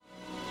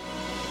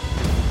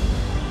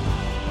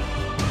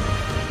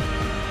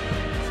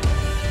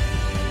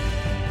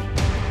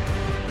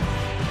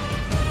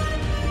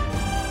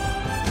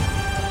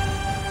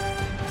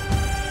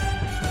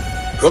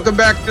Welcome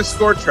back to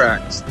Score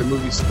Tracks, the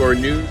movie score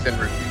news and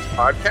reviews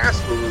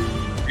podcast, where we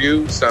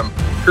review some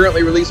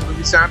currently released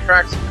movie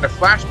soundtracks and a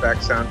flashback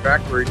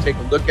soundtrack where we take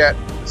a look at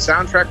the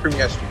soundtrack from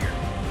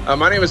yesteryear.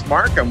 My name is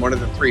Mark. I'm one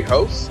of the three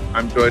hosts.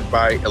 I'm joined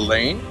by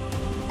Elaine.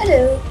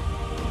 Hello.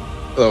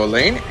 Hello,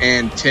 Elaine.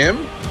 And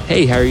Tim.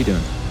 Hey, how are you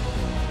doing?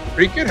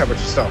 Pretty good. How about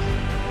yourself?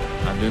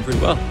 I'm doing pretty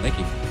well. Thank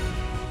you.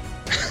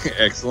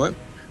 Excellent.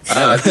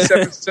 This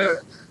episode...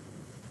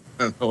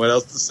 I don't know what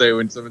else to say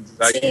when someone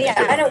says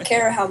I don't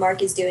care how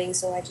Mark is doing,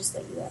 so I just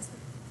let you ask him.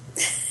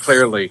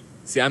 Clearly.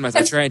 See, I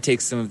try and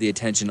take some of the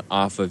attention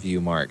off of you,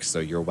 Mark, so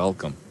you're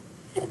welcome.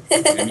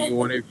 Any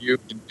one of you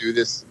can do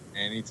this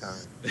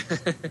anytime.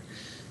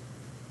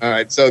 All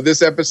right, so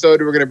this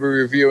episode we're going to be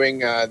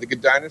reviewing The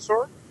Good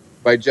Dinosaur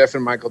by Jeff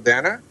and Michael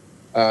Dana,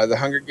 The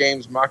Hunger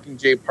Games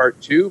Mockingjay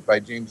Part 2 by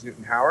James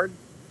Newton Howard,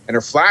 and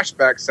our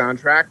flashback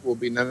soundtrack will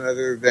be none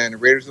other than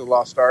Raiders of the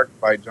Lost Ark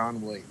by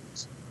John Williams.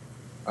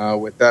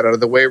 With that out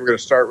of the way, we're going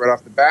to start right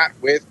off the bat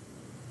with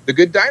The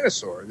Good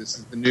Dinosaur. This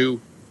is the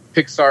new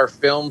Pixar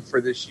film for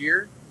this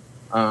year.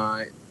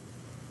 Jeff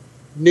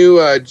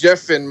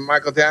and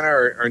Michael Dana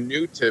are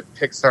new to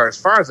Pixar as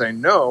far as I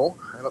know.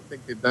 I don't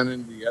think they've done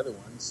any of the other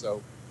ones.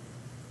 So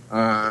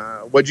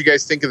what'd you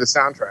guys think of the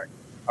soundtrack?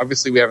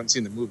 Obviously, we haven't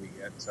seen the movie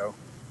yet. So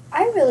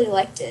I really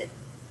liked it.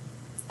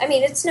 I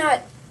mean, it's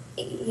not,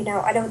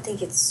 I don't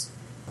think it's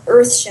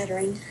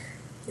earth-shattering.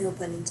 No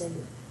pun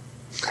intended.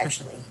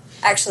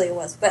 Actually, it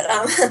was, but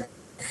I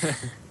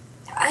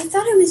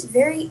thought it was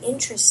very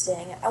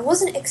interesting. I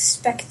wasn't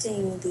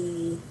expecting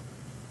the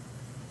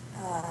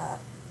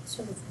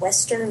sort of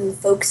Western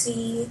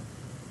folksy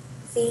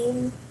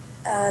theme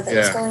that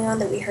was going on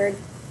that we heard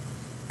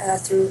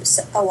through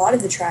a lot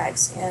of the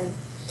tracks,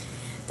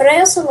 but I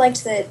also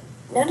liked that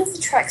none of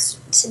the tracks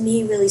to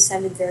me really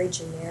sounded very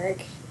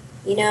generic.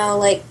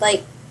 Like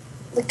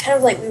kind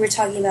of like we were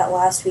talking about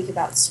last week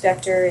about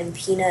Spectre and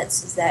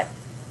Peanuts, is that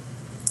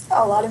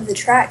a lot of the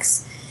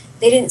tracks,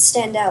 they didn't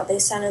stand out. They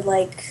sounded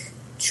like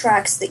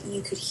tracks that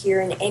you could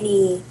hear in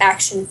any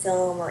action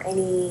film or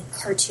any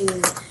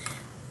cartoon.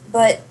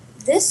 But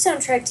this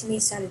soundtrack to me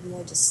sounded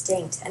more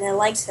distinct, and I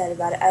liked that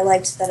about it. I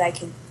liked that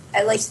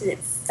it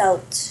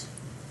felt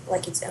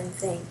like its own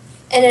thing.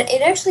 And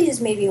it actually has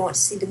made me want to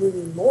see the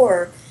movie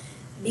more,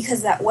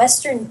 because that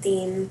Western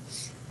theme,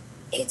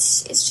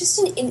 it's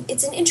just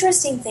it's an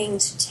interesting thing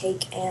to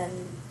take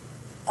and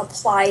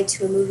apply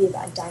to a movie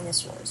about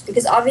dinosaurs,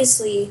 because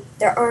obviously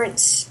there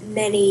aren't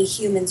many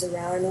humans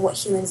around, and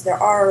what humans there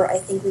are, I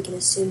think we can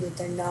assume that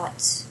they're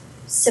not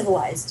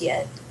civilized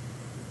yet.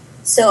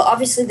 So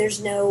obviously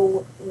there's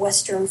no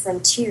Western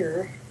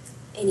frontier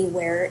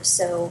anywhere,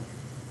 so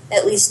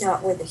at least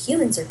not where the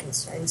humans are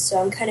concerned.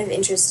 So I'm kind of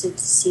interested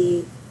to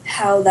see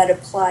how that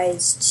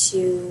applies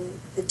to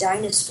the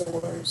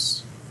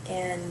dinosaurs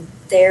and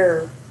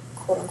their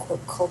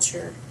quote-unquote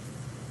culture.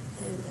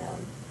 And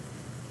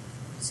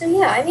so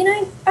yeah, I mean,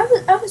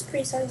 I was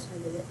pretty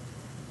satisfied with it.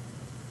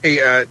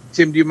 Hey,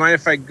 Tim, do you mind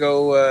if I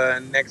go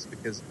next,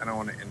 because I don't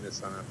want to end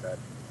this on a bad.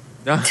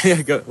 No,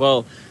 yeah, go.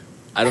 Well,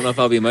 I don't know if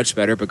I'll be much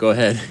better, but go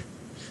ahead.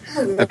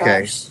 Oh, okay.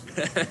 gosh.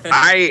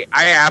 I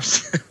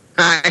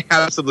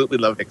absolutely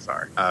love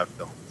Pixar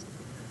films.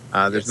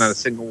 There's not a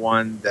single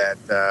one that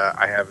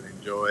I haven't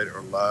enjoyed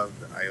or loved.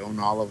 I own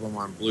all of them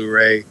on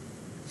Blu-ray.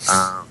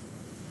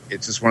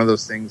 It's just one of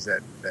those things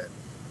that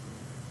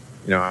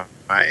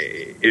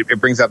it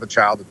brings out the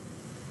child.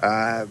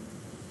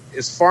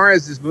 As far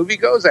as this movie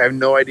goes, I have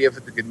no idea if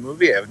it's a good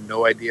movie. I have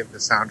no idea if the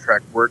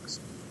soundtrack works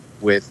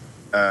with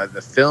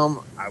the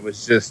film.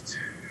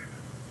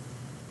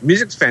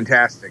 Music's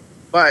fantastic,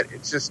 but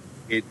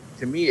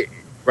to me,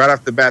 right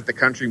off the bat, the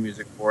country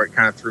music for it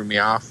kind of threw me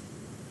off.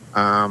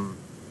 I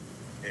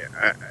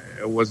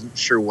wasn't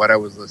sure what I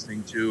was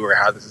listening to or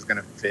how this is going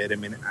to fit. I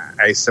mean,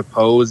 I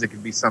suppose it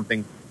could be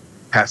something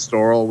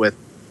pastoral with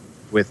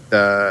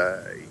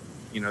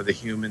the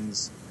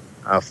humans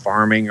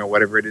farming or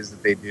whatever it is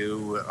that they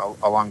do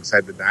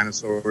alongside the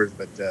dinosaurs,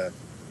 but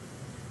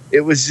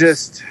it was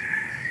just,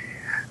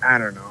 I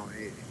don't know.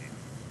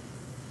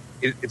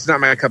 It's not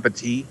my cup of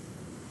tea,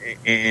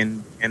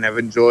 and I've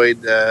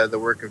enjoyed the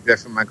work of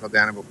Jeff and Michael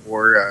Dana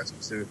before,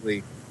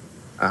 specifically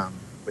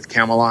with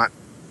Camelot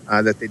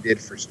that they did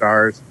for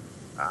Stars.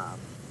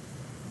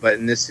 But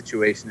in this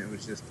situation, it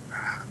was just,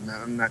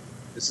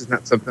 this is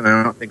not something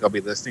I don't think I'll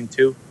be listening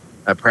to.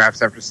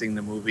 Perhaps after seeing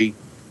the movie,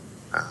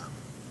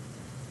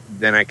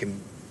 then I can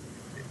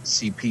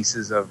see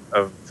pieces of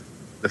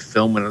the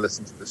film when I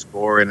listen to the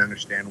score and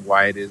understand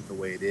why it is the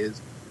way it is.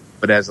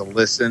 But as a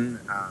listen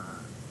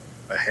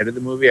ahead of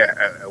the movie,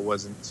 I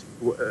wasn't,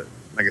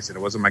 like I said, it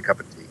wasn't my cup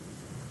of tea.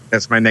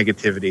 That's my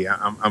negativity.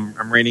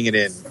 I'm reining it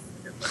in.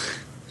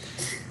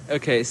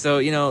 Okay,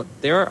 so,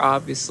 there are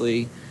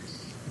obviously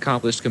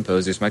accomplished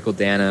composers. Michael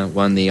Dana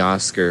won the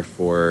Oscar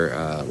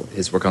for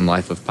his work on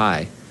Life of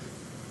Pi.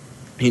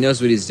 He knows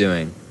what he's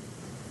doing.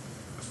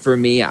 For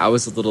me, I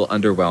was a little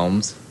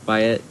underwhelmed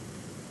by it.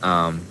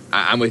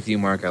 I'm with you,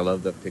 Mark. I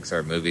love the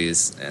Pixar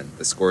movies and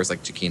the scores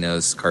like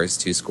Chiquino's Cars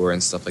 2 score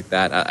and stuff like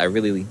that. I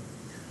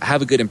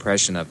have a good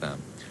impression of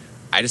them.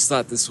 I just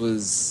thought this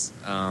was.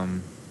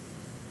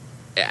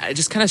 It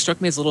just kind of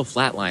struck me as a little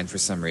flatline for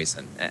some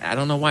reason. I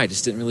don't know why. It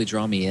just didn't really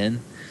draw me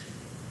in.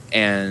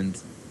 And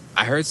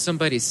I heard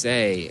somebody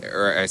say,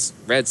 or I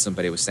read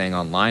somebody was saying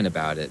online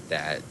about it,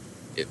 that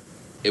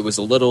it was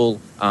a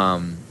little.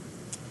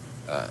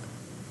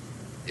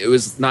 It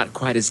was not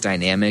quite as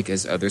dynamic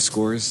as other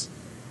scores,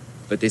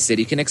 but they said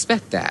you can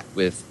expect that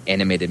with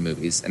animated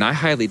movies, and I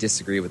highly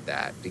disagree with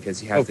that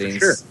because you have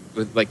things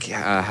with like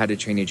How to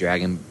Train Your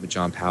Dragon with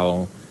John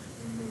Powell.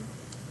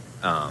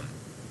 Mm-hmm.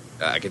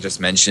 I could just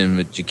mention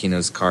with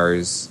Giacchino's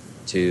Cars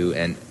too,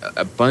 and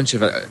a bunch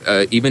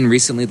of even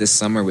recently this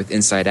summer with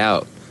Inside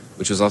Out,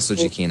 which was also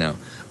Giacchino.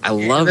 I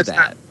love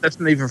that. Let's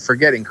not even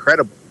forget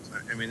Incredibles.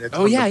 I mean, that's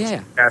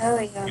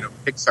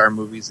Pixar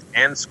movies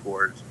and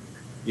scores.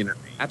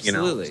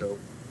 Absolutely.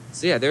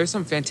 So yeah, there are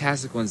some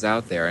fantastic ones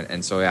out there,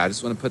 and so I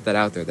just want to put that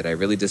out there that I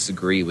really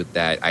disagree with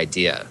that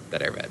idea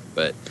that I read.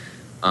 But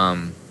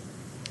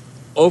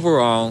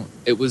overall,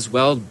 it was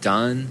well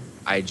done.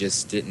 I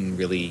just didn't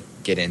really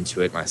get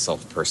into it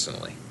myself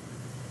personally.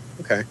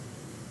 Okay.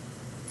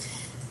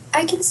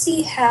 I can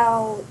see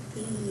how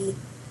the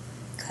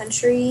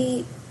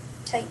country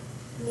type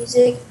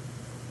music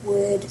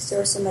would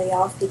throw somebody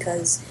off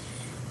because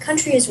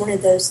country is one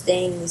of those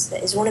things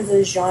that is one of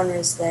those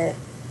genres that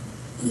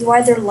you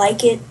either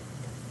like it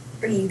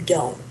or you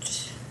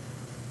don't.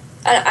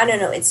 I don't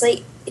know. It's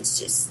like it's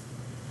just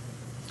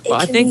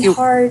it can be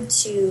hard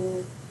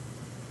to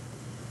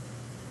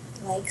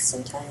like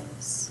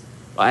sometimes.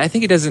 Well, I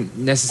think it doesn't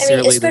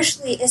necessarily. I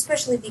mean,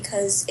 especially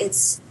because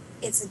it's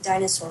a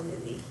dinosaur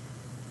movie.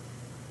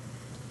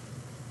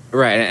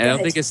 Right, and I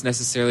don't think it's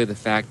necessarily the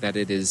fact that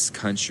it is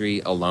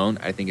country alone.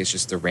 I think it's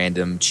just a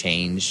random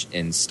change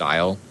in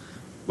style,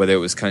 whether it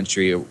was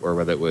country or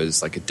whether it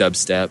was like a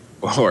dubstep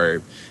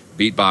or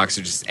beatbox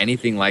or just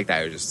anything like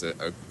that, or just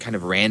a kind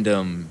of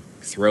random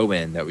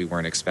throw-in that we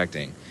weren't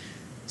expecting.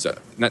 So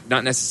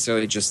not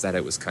necessarily just that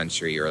it was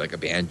country or like a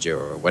banjo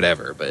or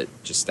whatever, but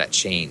just that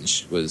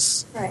change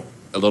was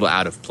a little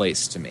out of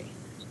place to me.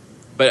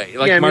 But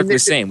like Mark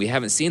was saying, we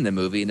haven't seen the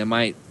movie, and it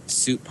might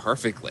suit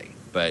perfectly.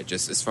 But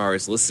just as far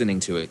as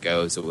listening to it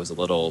goes, it was a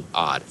little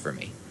odd for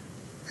me.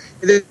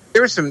 There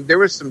was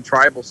some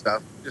tribal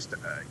stuff, just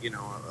a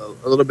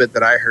little bit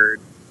that I heard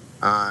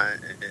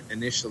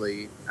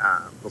initially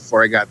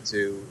before I got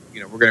to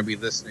we're going to be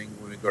listening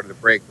when we go to the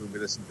break. We'll be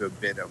listening to a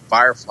bit of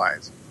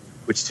Fireflies,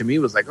 which to me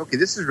was like, okay,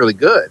 this is really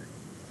good.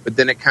 But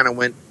then it kind of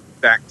went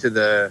back to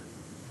the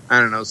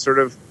sort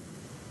of.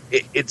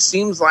 It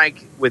seems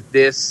like with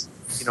this.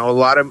 A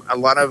lot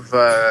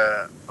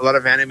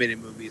of animated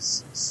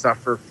movies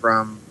suffer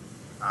from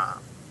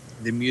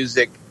the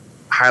music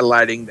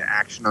highlighting the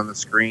action on the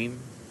screen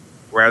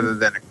rather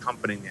than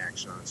accompanying the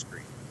action on the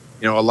screen.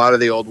 A lot of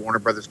the old Warner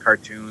Brothers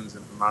cartoons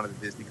and a lot of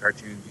the Disney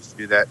cartoons used to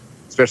do that,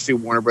 especially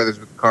Warner Brothers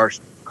with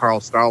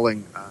Carl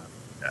Stalling.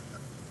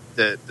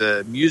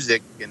 The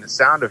music and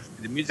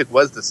the music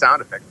was the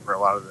sound effect for a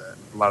lot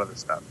of the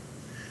stuff.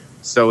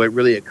 So it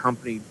really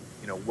accompanied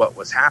what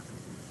was happening.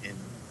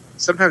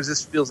 Sometimes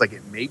this feels like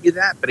it may be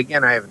that, but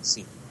again, I haven't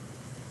seen it.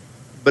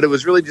 But it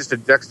was really just a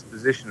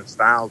juxtaposition of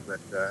styles that,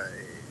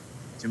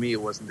 to me,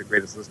 it wasn't the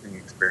greatest listening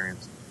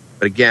experience.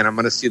 But again, I'm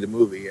going to see the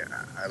movie.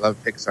 I love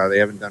Pixar. They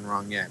haven't done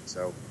wrong yet.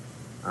 So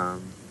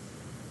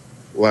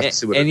we'll have to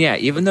see what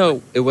even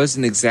though it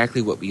wasn't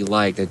exactly what we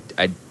liked,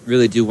 I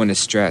really do want to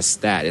stress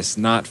that. It's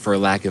not for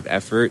lack of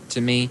effort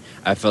to me.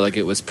 I felt like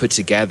it was put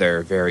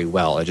together very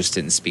well. It just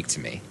didn't speak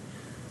to me.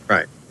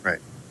 Right.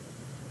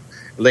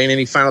 Elaine,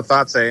 any final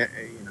thoughts?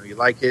 You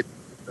like it,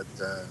 but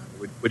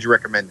would you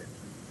recommend it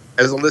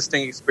as a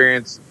listening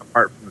experience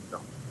apart from the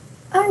film?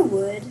 I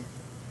would.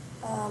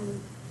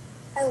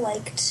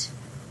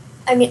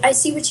 I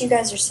see what you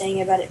guys are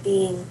saying about it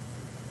being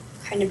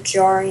kind of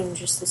jarring,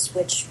 just the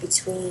switch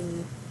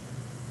between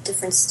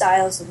different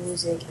styles of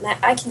music, and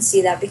I can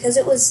see that because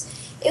it was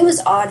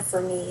odd for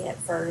me at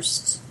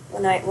first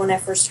when I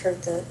first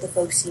heard the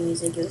folksy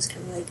music. It was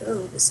kind of like,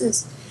 oh, this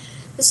is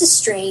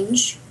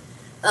strange,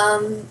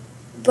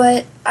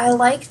 but I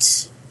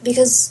liked.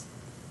 Because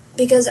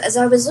as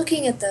I was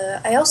looking at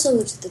I also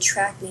looked at the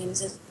track names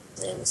as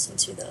I listened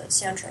to the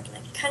soundtrack, and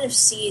I could kind of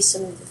see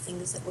some of the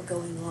things that were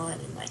going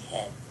on in my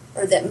head,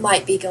 or that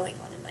might be going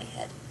on in my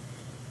head.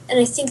 And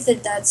I think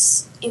that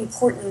that's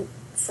important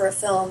for a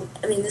film.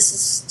 I mean, this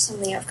is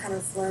something I've kind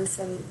of learned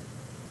from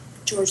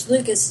George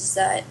Lucas, is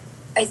that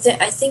I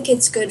think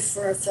it's good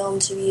for a film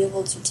to be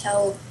able to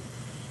tell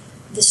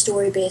the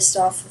story based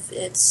off of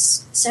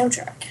its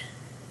soundtrack,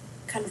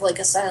 kind of like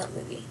a silent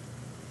movie.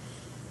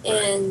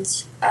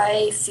 And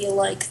I feel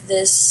like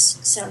this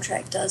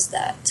soundtrack does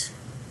that.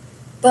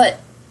 But,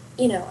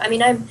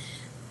 I'm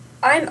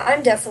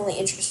definitely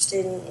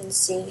interested in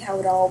seeing how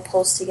it all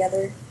pulls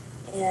together.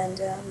 And,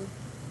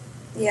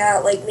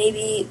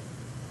 maybe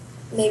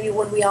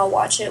when we all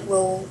watch it,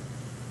 like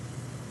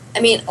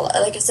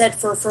I said,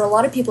 for a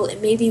lot of people, it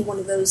may be one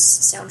of those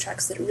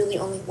soundtracks that really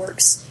only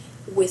works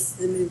with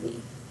the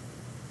movie.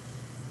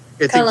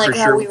 Kind of like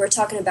how we were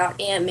talking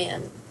about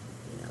Ant-Man.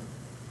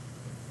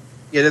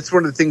 Yeah, that's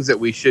one of the things that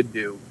we should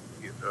do,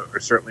 or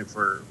certainly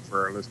for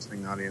our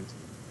listening audience.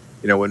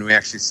 When we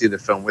actually see the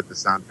film with the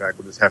soundtrack,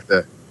 we'll just have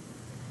to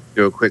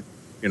do a quick,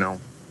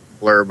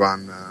 blurb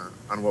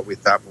on what we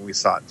thought when we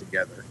saw it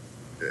together,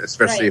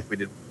 especially if we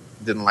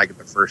didn't like it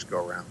the first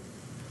go around.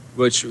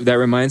 Which that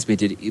reminds me,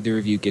 did either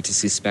of you get to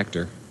see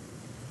Spectre?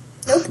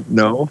 Nope.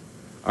 No.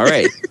 All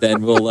right,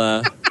 then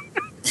we'll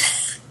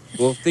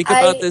think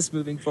about this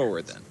moving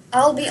forward. Then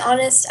I'll be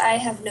honest, I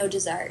have no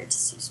desire to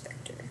see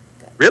Spectre.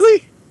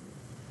 Really?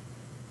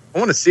 I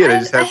want to see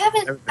it.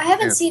 I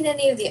haven't seen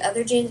any of the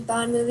other James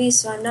Bond movies,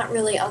 so I'm not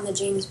really on the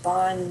James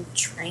Bond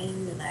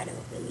train, and I don't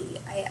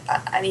really.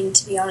 I mean,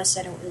 to be honest,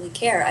 I don't really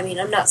care. I mean,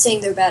 I'm not saying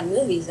they're bad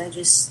movies. I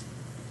just.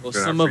 Well,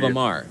 some of them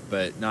are,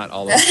 but not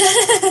all of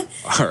them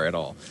are at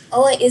all.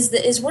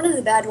 Is one of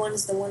the bad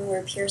ones the one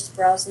where Pierce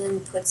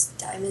Brosnan puts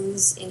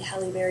diamonds in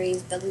Halle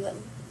Berry's belly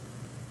button?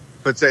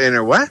 Puts it in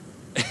her what?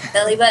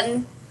 Belly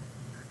button.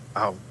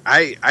 Oh,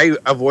 I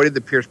avoided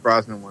the Pierce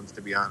Brosnan ones,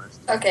 to be honest.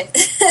 Okay.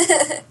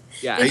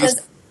 Yeah,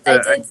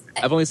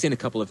 I've only seen a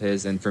couple of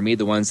his, and for me,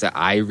 the ones that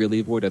I really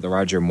avoid are the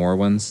Roger Moore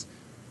ones.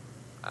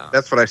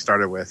 That's what I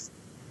started with.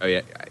 Oh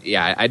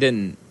yeah. I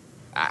didn't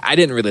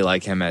really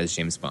like him as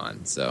James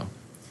Bond. So,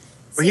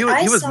 well,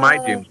 he was my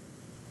James.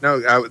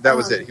 No, that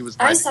was it. He was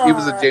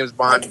a James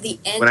Bond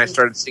when I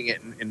started seeing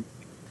it in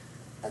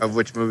okay. Of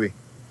which movie?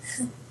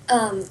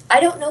 I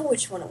don't know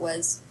which one it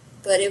was,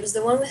 but it was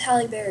the one with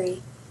Halle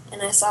Berry,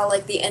 and I saw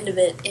the end of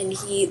it, and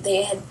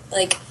they had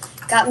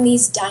gotten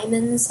these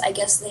diamonds. I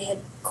guess they had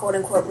quote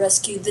unquote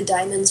rescued the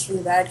diamonds from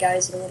the bad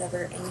guys or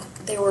whatever, and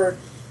they were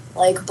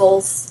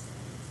both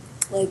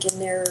in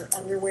their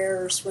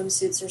underwear or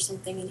swimsuits or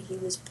something, and he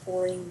was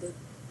pouring the.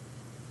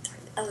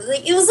 I was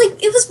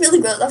it was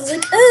really gross. I was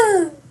like,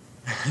 ugh.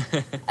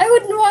 I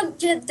wouldn't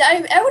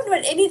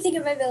want anything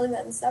in my belly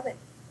button. Stop it.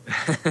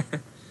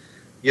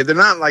 Yeah, they're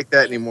not like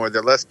that anymore.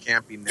 They're less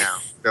campy now.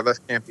 They're less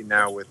campy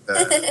now with.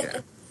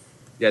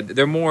 Yeah,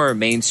 they're more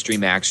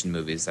mainstream action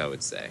movies, I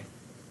would say.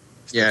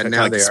 Yeah,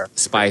 now they are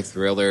spy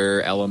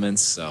thriller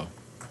elements. So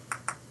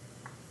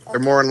they're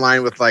more in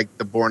line with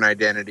the Bourne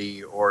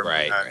Identity or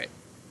right.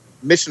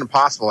 Mission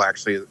Impossible.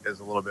 Actually, is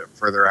a little bit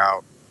further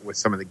out with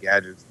some of the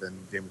gadgets than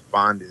James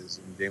Bond is,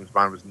 and James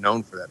Bond was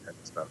known for that type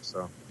of stuff.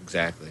 So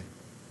exactly.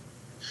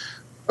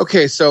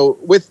 Okay, so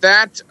with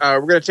that,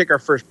 we're going to take our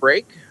first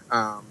break.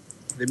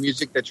 The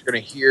music that you're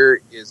going to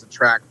hear is a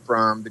track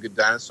from The Good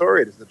Dinosaur.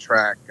 It is the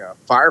track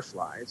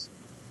Fireflies,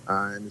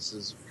 and this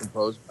is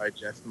composed by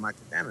Jeff and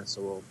Michael Dana.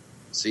 So we'll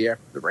see you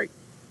after the break.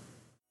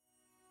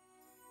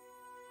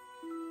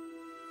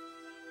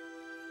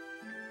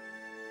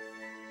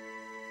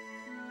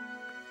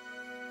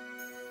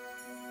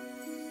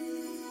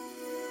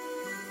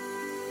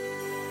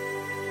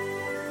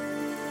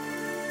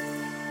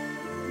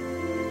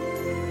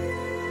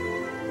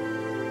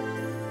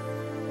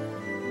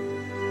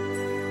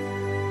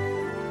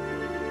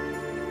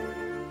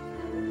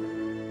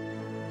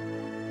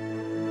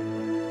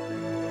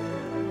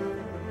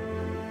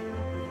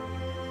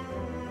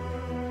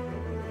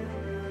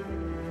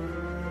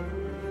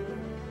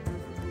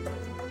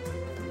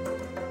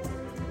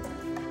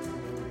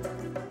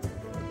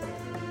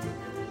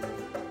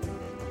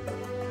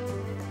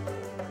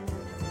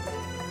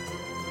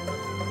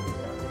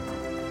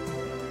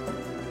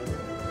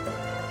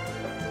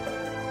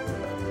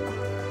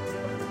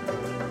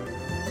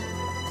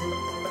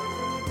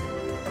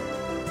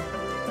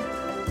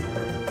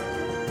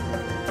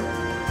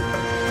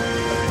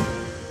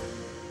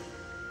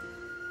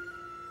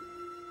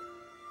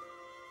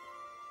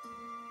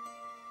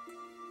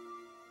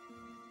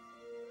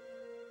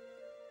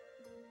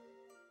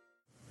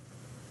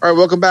 All right,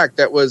 welcome back.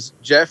 That was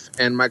Jeff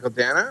and Michael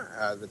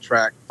Dana, the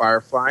track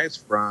Fireflies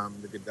from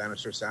the Good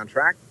Dinosaur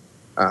soundtrack.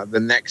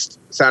 The next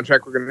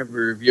soundtrack we're going to be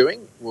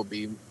reviewing will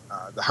be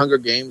The Hunger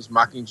Games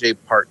Mockingjay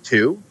Part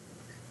 2.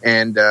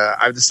 And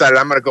I've decided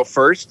I'm going to go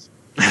first.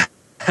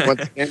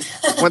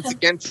 Once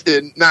again,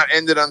 to not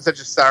end it on such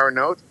a sour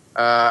note.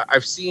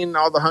 I've seen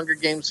all the Hunger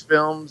Games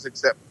films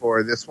except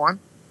for this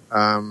one.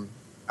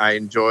 I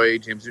enjoy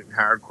James Newton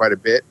Howard quite a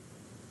bit.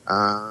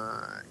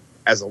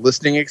 As a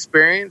listening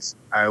experience,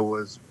 I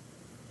was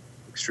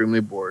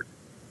extremely bored.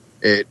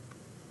 It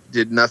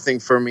did nothing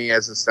for me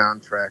as a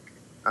soundtrack.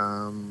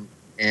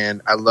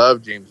 And I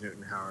love James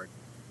Newton Howard,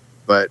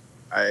 but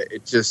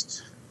like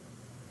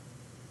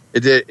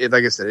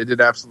I said, it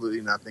did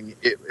absolutely nothing.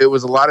 It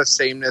was a lot of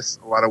sameness,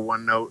 a lot of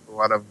one note, a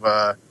lot of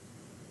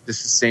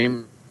just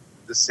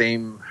the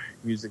same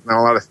music, not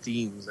a lot of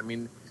themes. I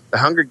mean, the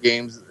Hunger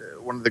Games,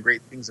 one of the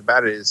great things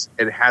about it is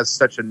it has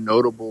such a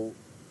notable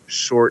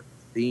short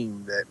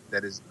theme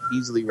that is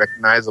easily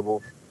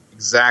recognizable.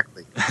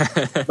 Exactly.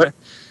 But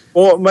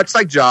much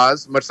like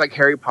Jaws, much like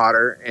Harry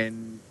Potter,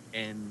 and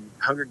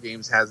Hunger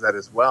Games has that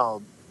as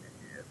well.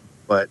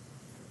 But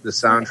the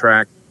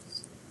soundtrack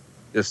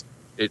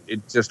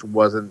it just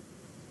wasn't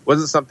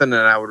something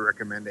that I would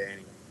recommend to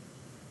anyone.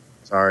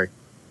 Sorry.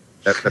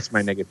 That's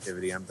my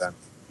negativity. I'm done.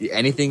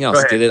 Anything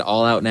else? Get it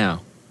all out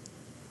now.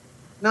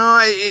 No,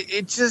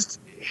 it just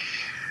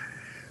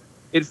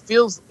it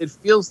feels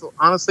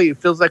honestly, it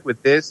feels like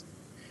with this,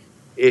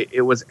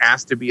 it was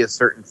asked to be a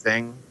certain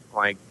thing.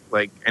 Like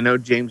I know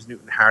James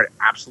Newton Howard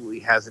absolutely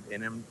has it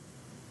in him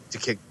to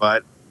kick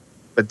butt,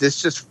 but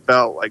this just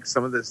felt like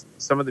some of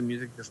the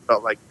music just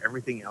felt like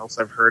everything else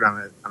I've heard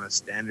on a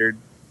standard,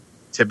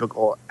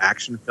 typical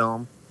action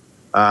film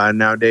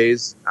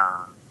nowadays.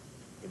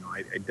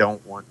 I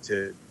don't want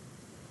to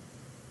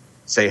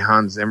say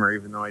Hans Zimmer,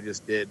 even though I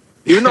just did.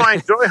 Even though I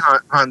enjoy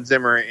Hans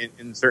Zimmer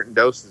in certain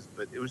doses,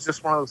 but it was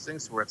just one of those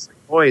things where it's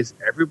like, boy, is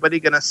everybody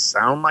going to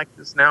sound like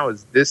this now?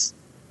 Is this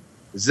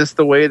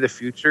the way of the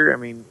future? I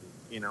mean,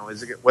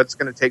 what's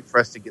going to take for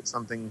us to get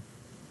something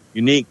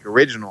unique,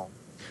 original?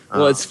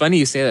 Well, it's funny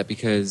you say that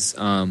because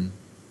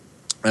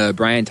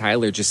Brian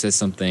Tyler just said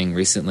something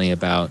recently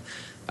about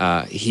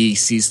he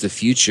sees the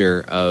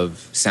future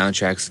of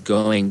soundtracks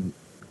going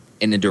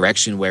in a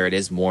direction where it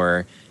is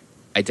more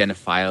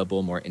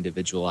identifiable, more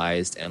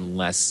individualized, and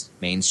less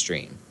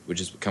mainstream,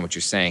 which is kind of what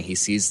you're saying. He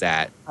sees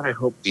that I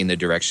hope being the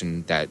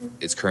direction that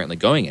it's currently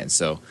going in.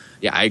 So,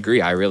 yeah, I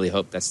agree. I really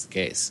hope that's the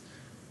case.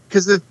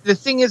 Because the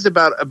thing is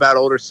about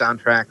older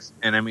soundtracks,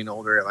 and I mean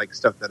older like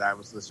stuff that I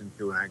was listening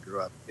to when I grew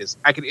up, is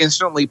I could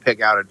instantly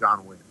pick out a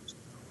John Williams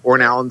or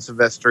an Alan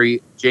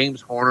Silvestri,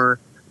 James Horner,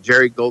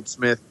 Jerry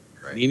Goldsmith,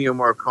 Right. Ennio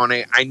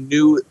Morricone. I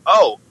knew,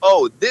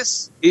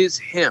 this is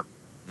him.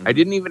 I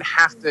didn't even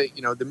have to,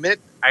 the minute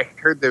I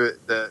heard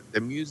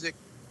the music,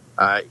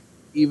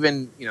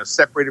 even,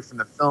 separated from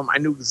the film, I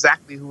knew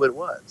exactly who it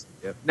was.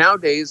 Yep.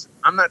 Nowadays,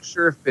 I'm not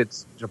sure if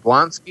it's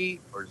Jablonski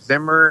or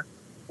Zimmer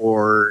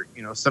or,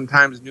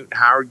 sometimes Newton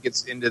Howard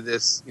gets into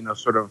this,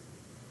 sort of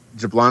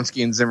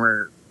Jablonski and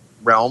Zimmer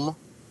realm.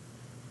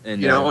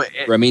 And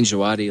Ramin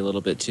Djawadi a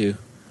little bit too.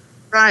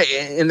 Right.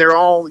 And they're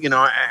all,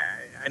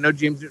 I know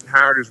James Newton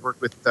Howard has worked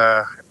with,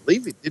 I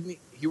believe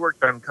he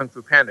worked on Kung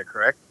Fu Panda,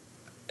 correct?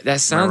 That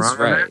sounds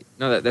right.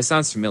 No, that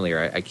sounds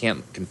familiar. I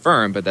can't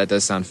confirm, but that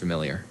does sound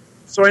familiar.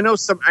 So I know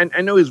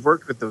I know he's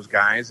worked with those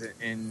guys,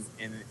 and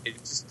it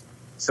just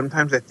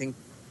sometimes I think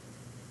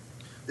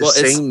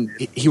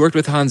he worked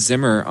with Hans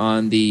Zimmer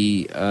on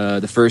the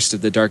first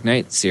of the Dark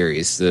Knight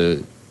series.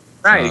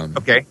 Right.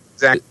 Okay.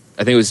 Exactly.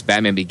 I think it was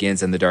Batman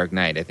Begins and The Dark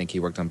Knight. I think he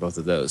worked on both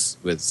of those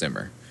with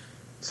Zimmer.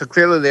 So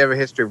clearly they have a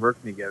history of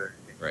working together.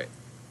 Right.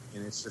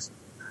 And it's just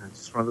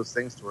one of those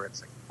things to where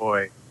it's like,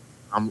 boy,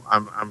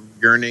 I'm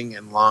yearning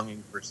and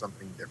longing for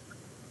something different.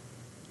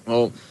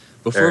 Well,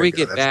 before we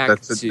get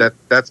back to...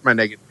 That's my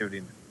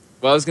negativity.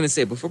 Well, I was going to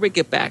say, before we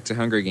get back to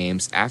Hunger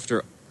Games,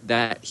 after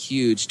that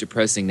huge,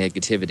 depressing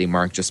negativity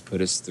Mark just put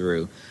us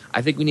through,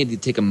 I think we need to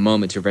take a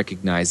moment to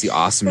recognize the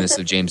awesomeness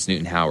of James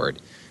Newton Howard.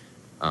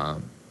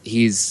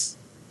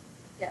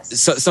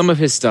 Some of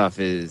his stuff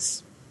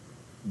is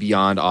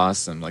beyond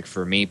awesome. Like,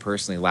 for me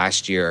personally,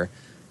 last year,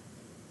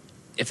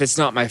 if it's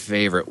not my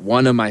favorite,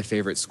 one of my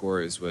favorite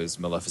scores was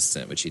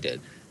Maleficent, which he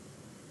did.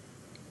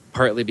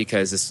 Partly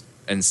because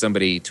and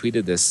somebody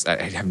tweeted this.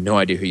 I have no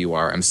idea who you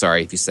are. I'm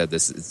sorry if you said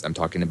this. I'm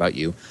talking about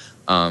you.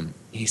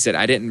 He said,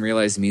 I didn't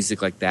realize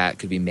music like that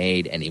could be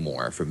made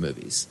anymore for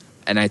movies.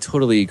 And I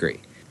totally agree.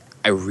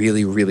 I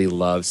really, really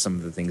love some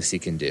of the things he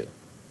can do.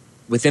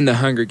 Within the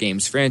Hunger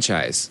Games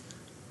franchise,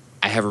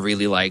 I have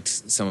really liked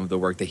some of the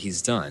work that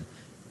he's done.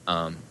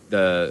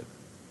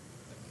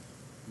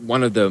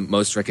 One of the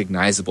most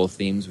recognizable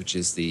themes, which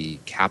is the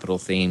capital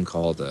theme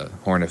called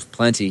Horn of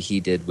Plenty, he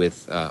did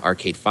with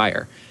Arcade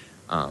Fire.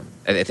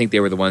 I think they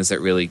were the ones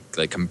that really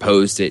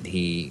composed it.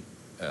 He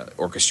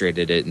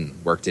orchestrated it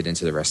and worked it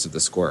into the rest of the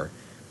score.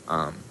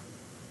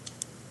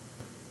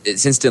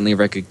 It's instantly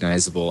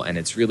recognizable, and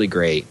it's really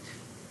great.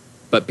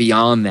 But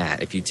beyond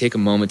that, if you take a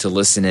moment to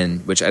listen in,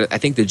 which I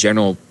think the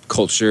general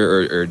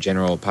culture or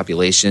general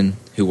population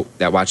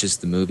that watches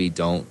the movie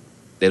don't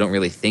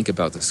really think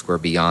about the score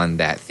beyond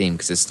that theme,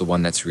 because it's the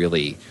one that's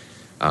really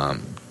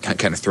kind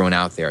of thrown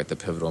out there at the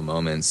pivotal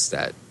moments,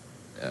 that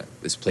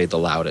is played the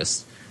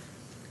loudest.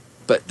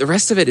 But the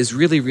rest of it is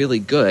really, really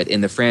good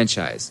in the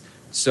franchise.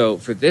 So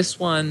for this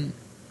one,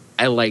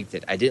 I liked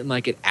it. I didn't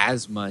like it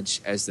as much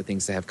as the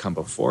things that have come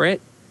before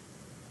it,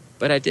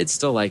 but I did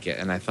still like it.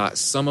 And I thought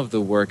some of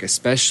the work,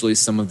 especially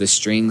some of the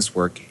strings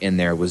work in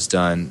there, was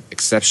done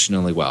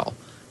exceptionally well.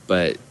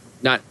 But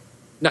not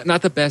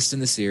the best in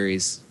the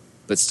series,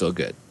 but still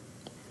good.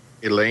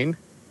 Elaine?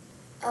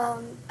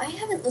 I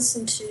haven't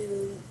listened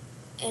to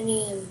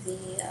any of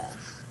the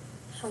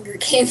Hunger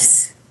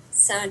Games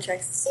soundtracks.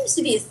 It seems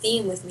to be a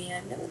theme with me.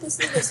 I've never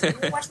listened to this. I've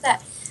never watched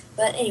that.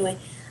 But anyway.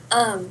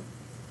 Well,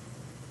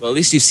 at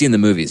least you've seen the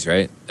movies,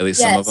 right? At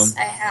least some of them? Yes,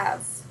 I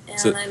have. And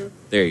so,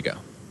 there you go.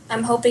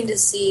 I'm hoping to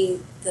see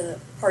the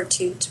part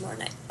 2 tomorrow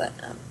night. But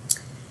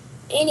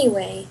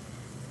anyway,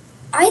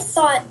 I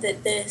thought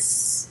that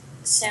this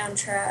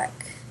soundtrack,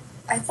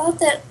 I thought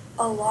that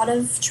a lot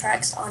of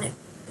tracks on it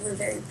were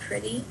very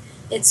pretty.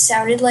 It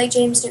sounded like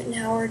James Newton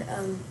Howard.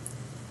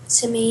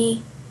 To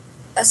me,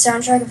 a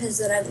soundtrack of his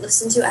that I've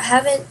listened to. I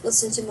haven't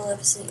listened to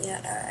Maleficent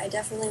yet. I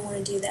definitely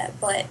want to do that,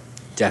 but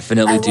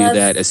definitely do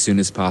that as soon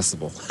as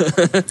possible.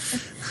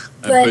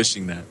 I'm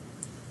pushing that.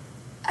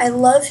 I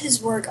love his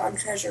work on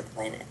Treasure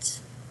Planet.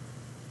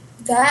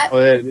 That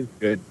that is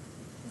good.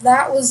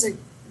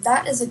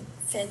 That is a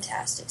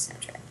fantastic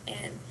soundtrack,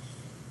 and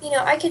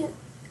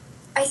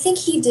I think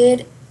he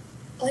did.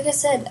 Like I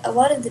said, a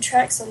lot of the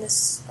tracks on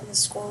this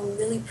score were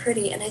really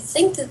pretty, and I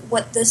think that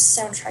what this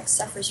soundtrack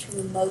suffers from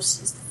the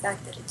most is the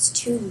fact that it's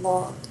too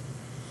long.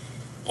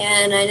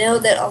 And I know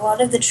that a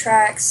lot of the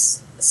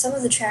tracks, some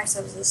of the tracks,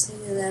 I was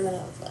listening to them and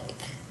I was like,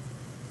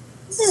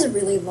 this is a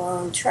really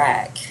long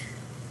track.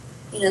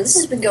 This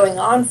has been going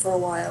on for a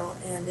while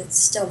and it's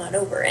still not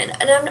over. And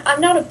I'm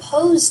not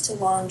opposed to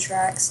long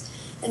tracks,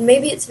 and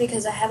maybe it's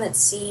because I haven't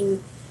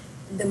seen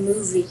the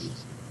movie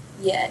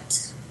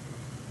yet.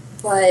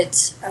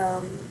 But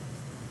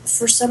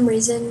for some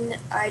reason,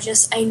 I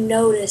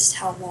noticed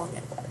how long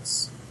it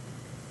was.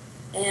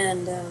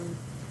 And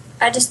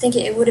I just think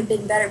it would have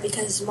been better,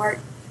 because Mark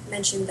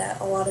mentioned that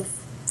a lot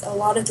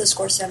of the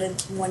score sounded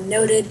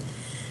one-noted,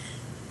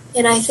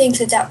 and I think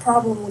that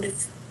problem would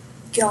have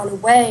gone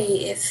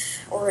away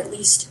or at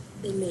least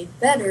been made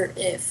better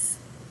if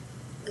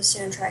the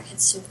soundtrack had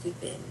simply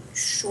been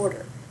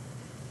shorter.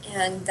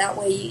 And that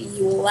way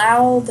you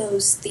allow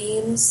those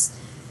themes,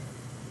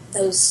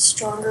 those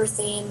stronger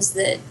themes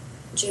that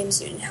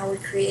James Newton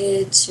Howard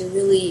created, to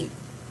really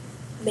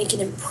make an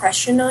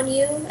impression on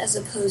you, as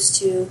opposed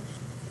to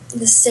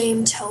the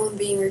same tone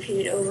being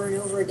repeated over and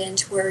over again,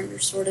 to where you're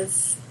sort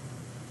of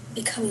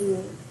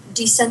becoming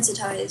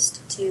desensitized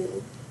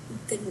to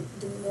the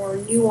more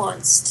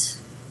nuanced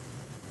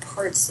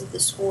parts of the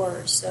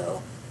score.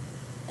 So,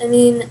 I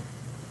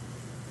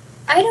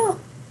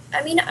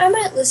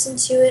might listen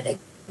to it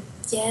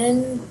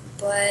again,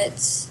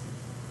 but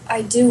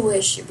I do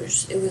wish it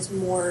was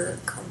more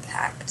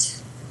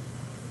compact.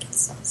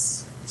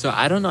 So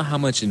I don't know how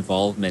much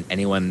involvement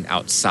anyone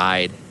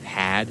outside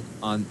had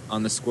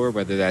on the score,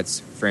 whether that's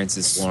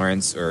Francis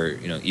Lawrence or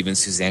even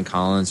Suzanne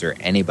Collins or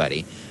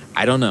anybody.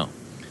 I don't know.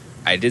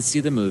 I did see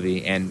the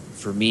movie, and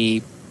for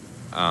me,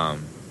 not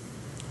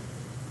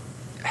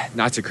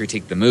to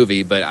critique the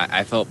movie, but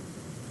I felt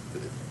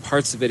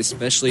parts of it,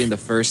 especially in the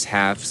first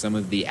half, some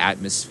of the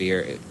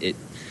atmosphere, it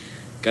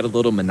got a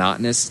little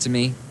monotonous to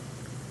me.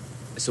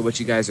 So what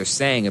you guys are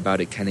saying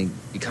about it kind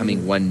of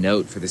becoming one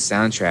note for the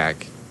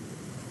soundtrack,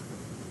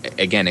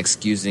 again,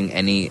 excusing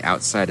any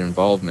outside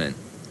involvement,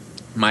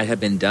 might have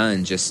been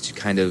done just to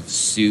kind of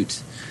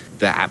suit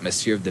the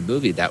atmosphere of the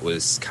movie that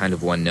was kind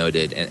of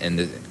one-noted,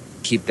 and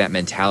keep that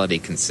mentality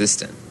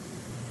consistent.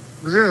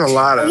 There's a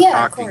lot of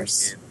talking in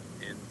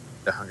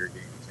the Hunger Games,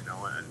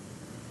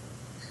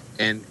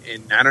 and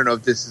I don't know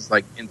if this is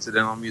like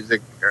incidental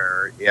music,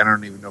 or I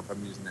don't even know if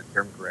I'm using that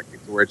term correctly,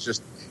 where it's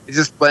just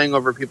playing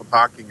over people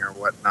talking or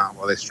whatnot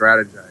while they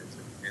strategize.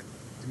 And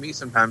to me,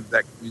 sometimes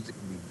that music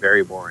can be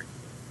very boring.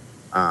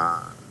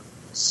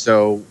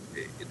 So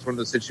it's one of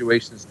those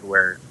situations to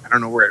where I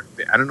don't know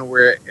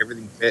where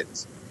everything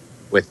fits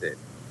with it.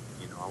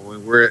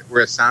 We're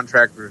a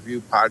soundtrack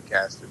review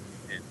podcast,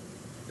 and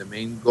the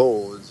main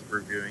goal is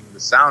reviewing the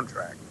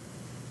soundtrack.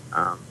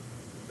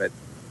 But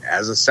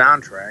as a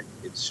soundtrack,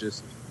 it's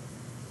just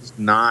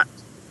not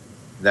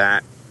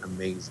that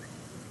amazing.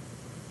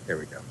 There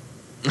we go.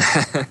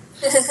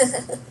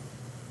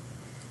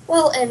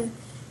 Well, and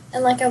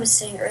like I was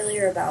saying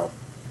earlier about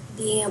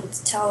being able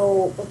to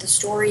tell what the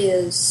story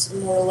is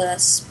more or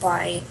less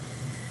by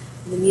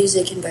the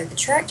music and by the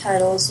track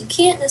titles, you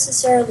can't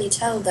necessarily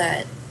tell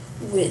that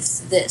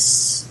with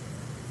this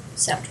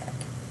soundtrack.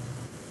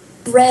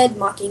 I read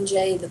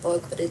Mockingjay, the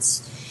book, but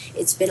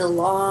it's been a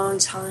long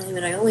time,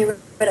 and I only read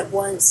it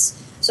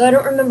once, so I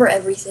don't remember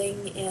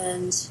everything,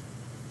 and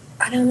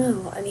I don't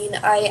know.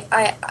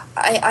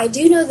 I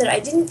do know that I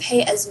didn't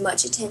pay as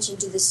much attention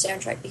to this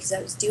soundtrack because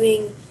I was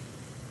doing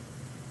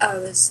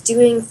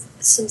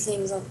some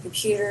things on the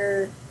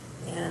computer,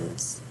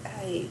 and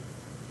I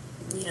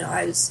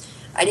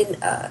didn't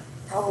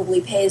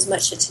probably pay as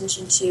much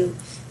attention to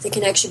the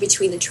connection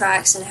between the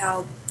tracks and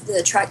how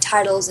the track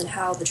titles and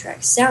how the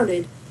tracks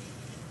sounded.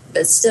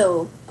 But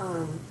still,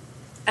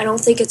 I don't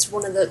think it's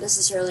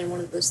necessarily one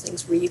of those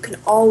things where you can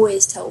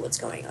always tell what's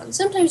going on.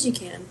 Sometimes you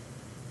can.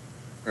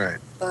 Right.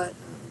 But,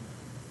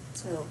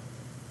 so,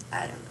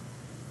 I don't know.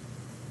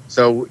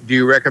 So, do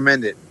you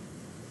recommend it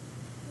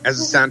as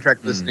a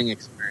soundtrack listening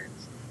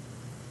experience?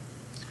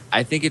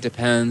 I think it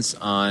depends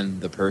on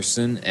the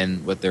person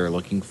and what they're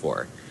looking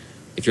for.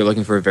 If you're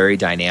looking for a very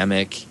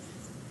dynamic,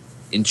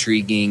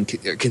 intriguing,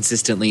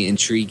 consistently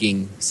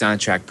intriguing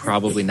soundtrack,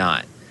 probably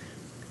not.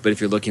 But if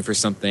you're looking for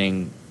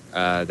something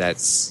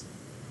that's...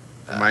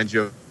 reminds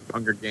you of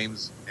Hunger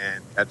Games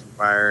and Catching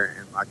Fire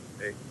and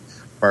Mockingjay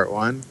Part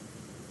 1?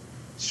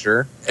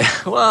 Sure.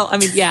 Well,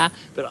 yeah.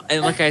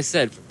 And like I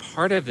said,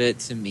 part of it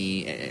to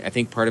me, I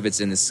think part of it's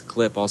in this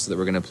clip also that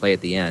we're going to play at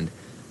the end.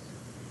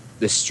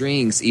 The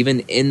strings,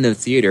 even in the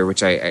theater,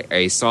 which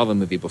I saw the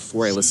movie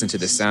before I listened to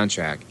the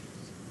soundtrack,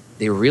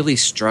 they really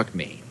struck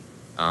me,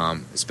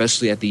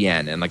 especially at the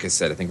end. And like I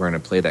said, I think we're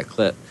going to play that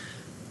clip.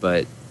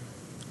 But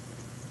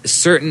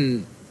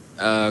certain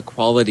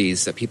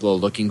qualities that people are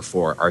looking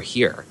for are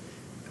here.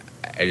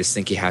 I just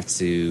think you have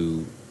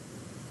to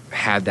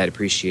have that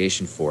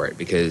appreciation for it.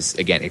 Because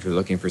again, if you're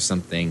looking for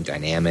something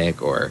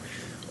dynamic or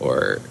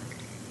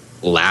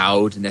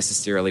loud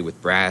necessarily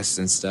with brass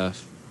and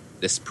stuff,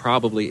 this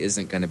probably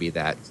isn't going to be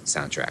that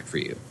soundtrack for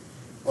you.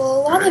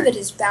 Well, a lot of it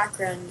is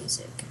background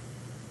music.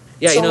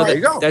 Yeah, So, you know,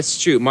 like, that's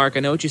true. Mark,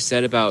 I know what you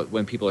said about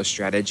when people are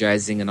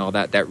strategizing and all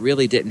that. That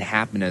really didn't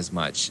happen as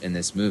much in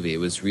this movie. It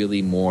was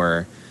really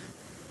more...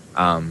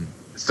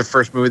 it's the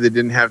first movie that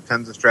didn't have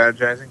tons of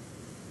strategizing?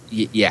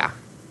 Yeah.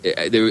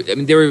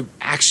 There were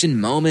action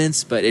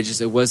moments, but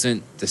it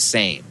wasn't the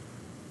same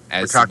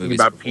as we're talking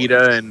about before.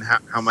 PETA and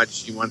how much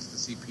she wants to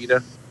see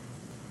PETA.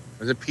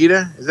 Was it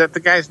PETA? Is that the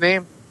guy's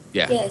name?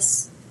 Yeah.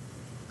 Yes.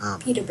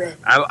 PETA bread.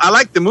 I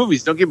like the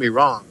movies, don't get me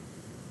wrong.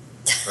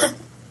 But,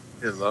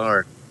 good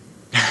Lord.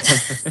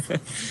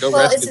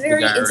 Well, it's a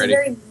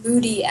very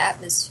moody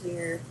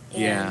atmosphere.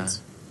 And, yeah.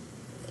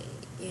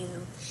 You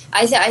know,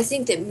 I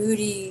think that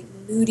moody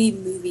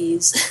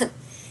movies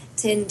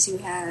tend to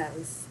have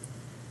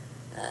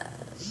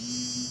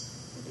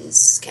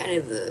this kind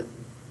of a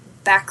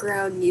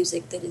background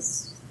music that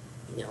is,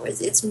 you know,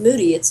 it's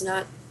moody. It's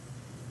not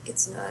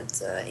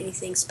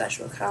anything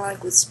special. Kind of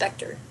like with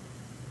Spectre.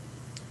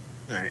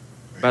 All right.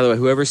 By the way,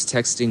 whoever's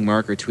texting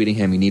Mark or tweeting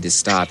him, you need to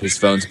stop. His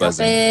phone's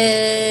buzzing.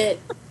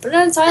 Put it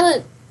on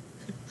silent.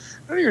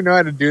 I don't even know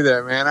how to do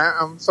that, man.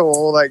 I'm so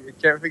old, I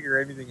can't figure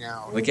anything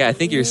out. Like, yeah, I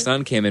think your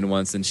son came in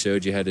once and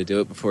showed you how to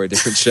do it before a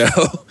different show.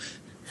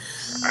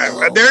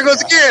 There it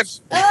goes again.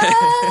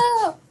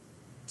 Oh!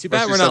 Too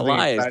bad we're not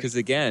live, because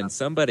again,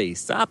 somebody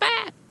stop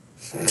it.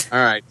 All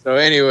right. So,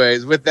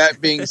 anyways, with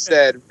that being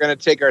said, we're going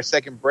to take our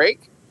second break.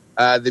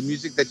 The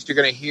music that you're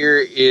going to hear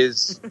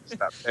is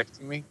stop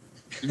texting me.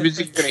 The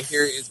music you're going to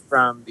hear is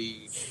from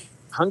the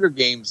Hunger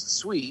Games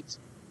suite,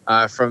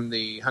 from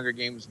the Hunger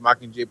Games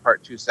Mockingjay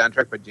Part 2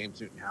 soundtrack by James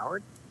Newton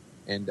Howard.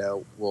 And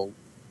we'll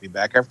be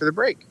back after the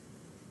break.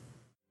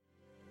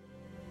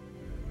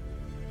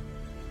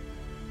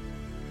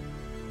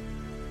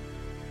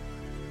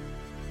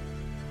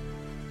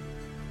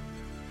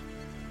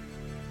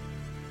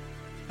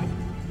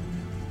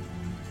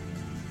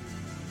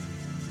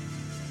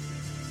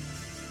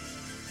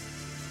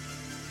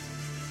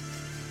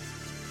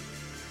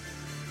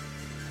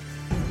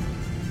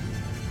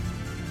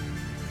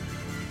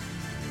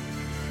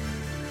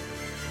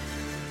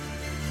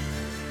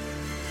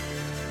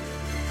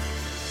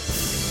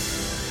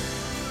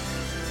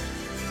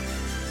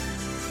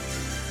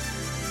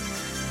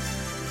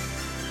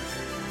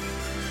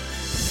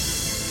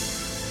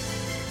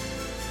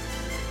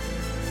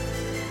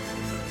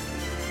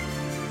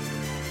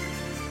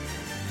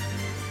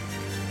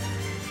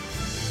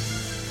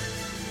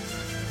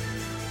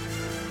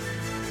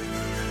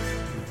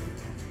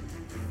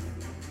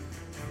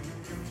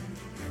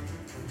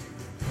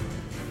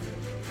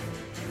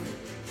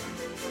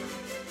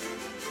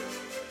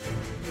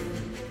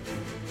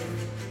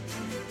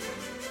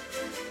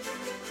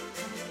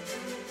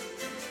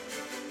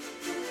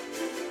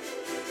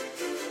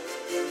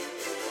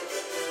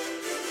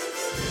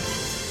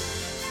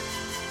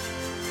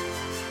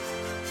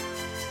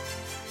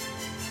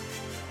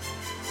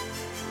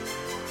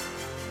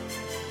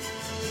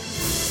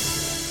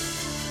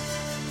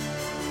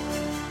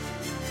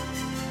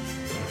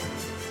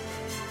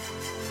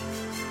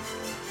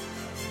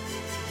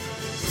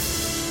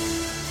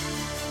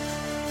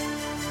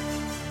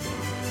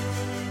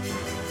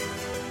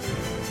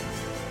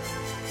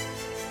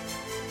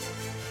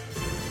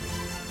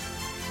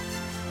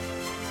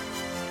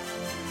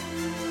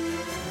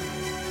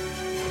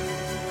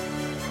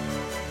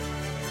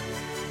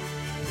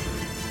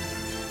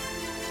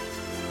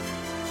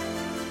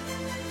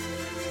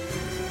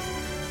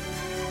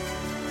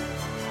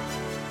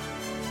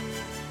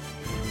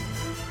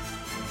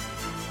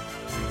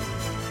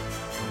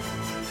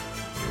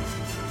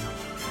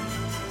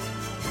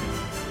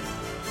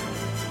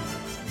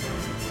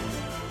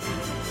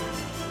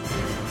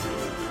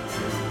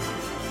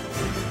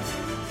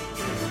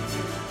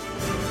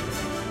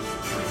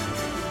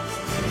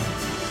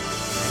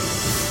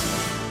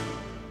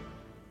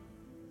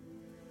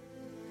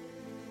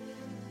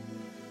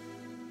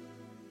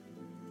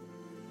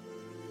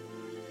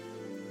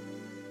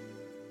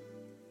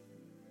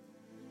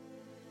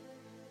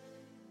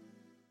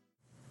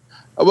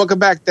 Welcome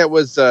back. That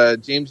was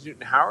James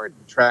Newton Howard.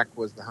 The track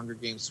was the Hunger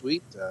Games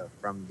suite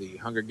from the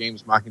Hunger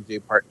Games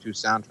Mockingjay Part 2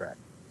 soundtrack.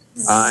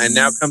 And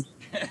now comes...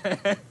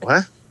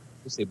 What?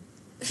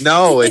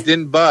 No, it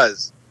didn't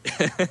buzz.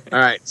 All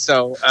right.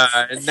 So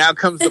and now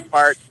comes the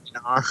part in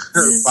our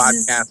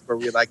podcast where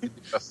we like to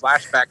do a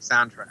flashback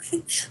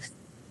soundtrack.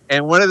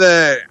 And one of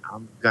the...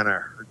 I'm going to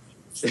hurt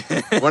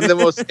you. One of the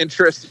most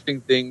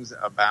interesting things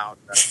about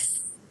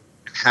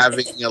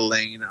having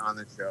Elaine on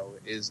the show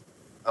is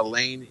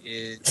Elaine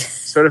is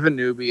sort of a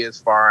newbie as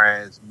far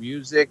as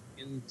music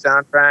in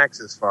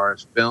soundtracks, as far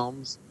as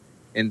films.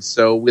 And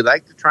so we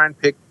like to try and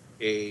pick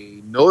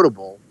a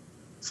notable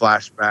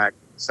flashback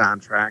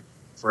soundtrack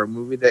for a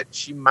movie that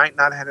she might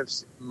not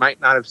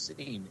have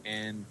seen.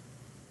 And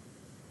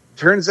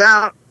turns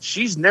out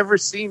she's never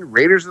seen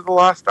Raiders of the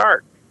Lost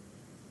Ark.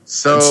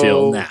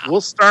 So now.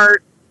 we'll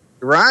start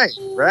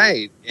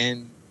right,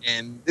 and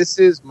this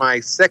is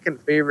my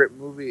second favorite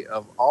movie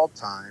of all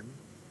time.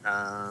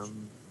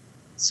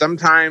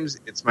 Sometimes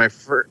it's my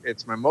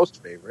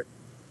most favorite.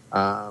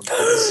 But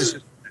this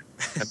is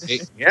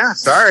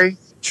just sorry,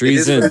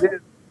 treason. It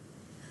is.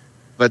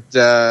 But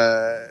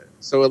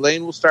so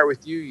Elaine, we'll start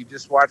with you. You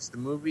just watched the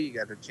movie. You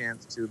got a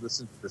chance to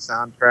listen to the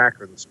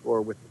soundtrack or the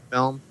score with the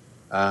film.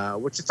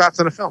 What's your thoughts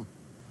on the film?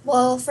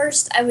 Well,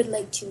 first, I would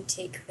like to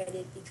take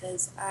credit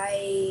because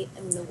I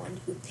am the one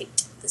who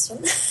picked this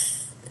one.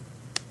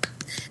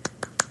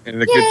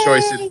 And a good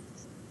choice.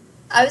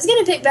 I was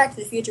going to pick Back to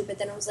the Future, but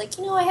then I was like,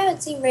 I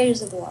haven't seen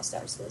Raiders of the Lost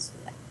Ark, so let's do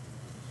that.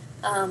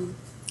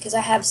 Because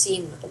I have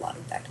seen a lot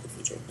of Back to the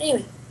Future.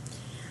 Anyway,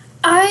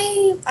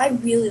 I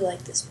really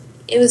like this movie.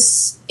 It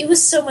was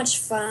so much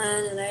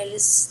fun, and I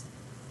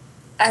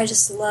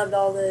just loved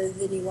all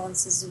the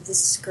nuances of the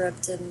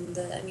script, and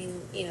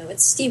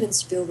it's Steven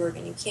Spielberg,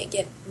 and you can't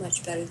get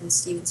much better than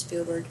Steven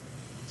Spielberg.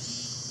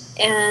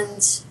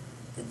 And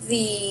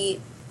the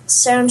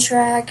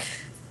soundtrack,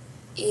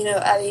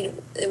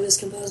 it was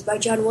composed by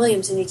John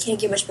Williams, and you can't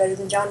get much better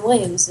than John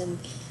Williams. And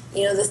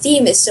the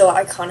theme is so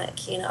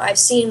iconic. I've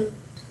seen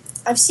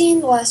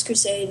The Last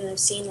Crusade, and I've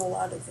seen a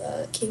lot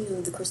of Kingdom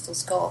of the Crystal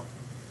Skull,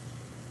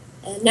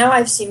 and now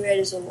I've seen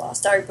Raiders of the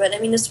Lost Ark. But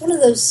it's one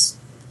of those.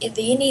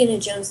 The Indiana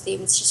Jones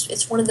theme,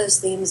 it's one of those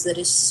themes that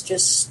is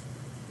just,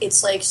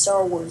 it's like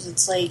Star Wars,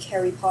 it's like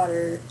Harry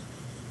Potter,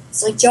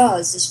 it's like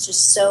Jaws, it's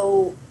just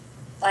so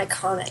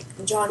iconic.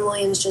 John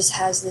Williams just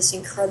has this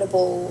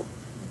incredible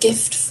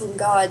gift from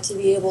God to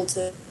be able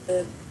to,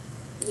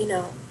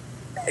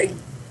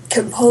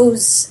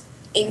 compose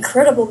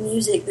incredible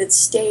music that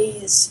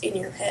stays in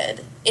your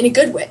head, in a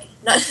good way,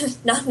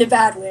 not in a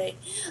bad way,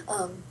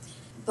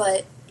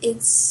 but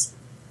it's...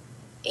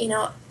 and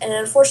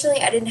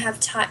unfortunately I didn't have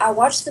time. I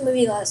watched the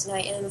movie last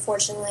night, and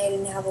unfortunately I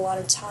didn't have a lot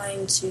of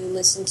time to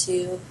listen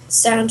to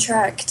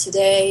soundtrack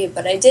today,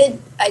 but I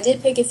did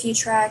pick a few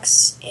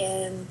tracks,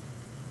 and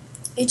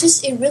it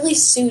really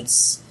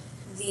suits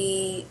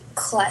the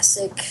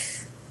classic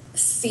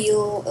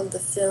feel of the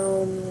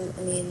film.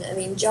 I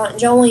mean John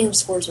Williams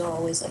scores are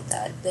always like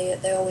that.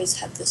 They always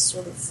have this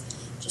sort of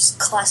just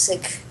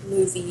classic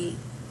movie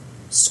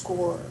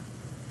score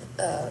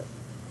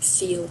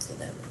feel to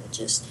them. It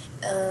just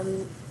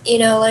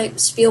like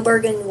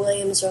Spielberg and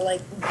Williams are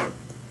like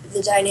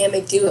the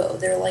dynamic duo.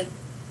 They're like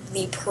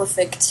the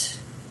perfect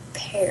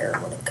pair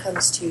when it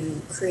comes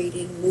to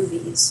creating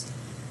movies.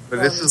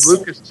 But this is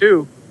Lucas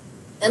too.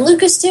 And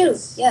Lucas too,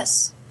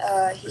 yes.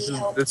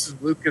 This is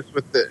Lucas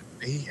with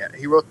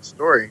he wrote the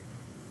story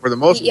for the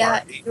most part.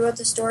 Yeah, he wrote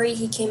the story.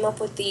 He came up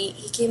with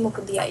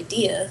the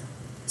idea.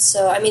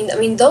 So I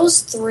mean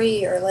those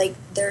three are like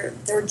they're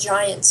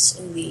giants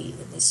in the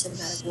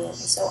cinematic world.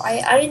 So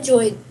I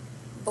enjoyed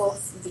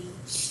both the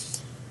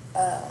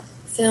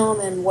film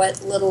and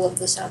what little of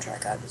the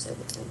soundtrack I was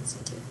able to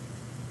listen to.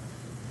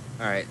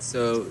 All right,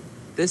 so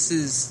this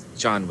is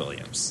John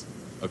Williams.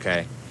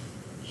 Okay,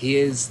 he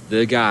is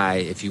the guy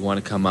if you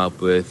want to come up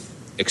with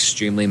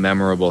extremely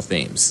memorable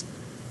themes.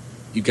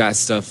 You got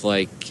stuff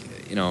like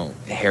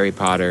Harry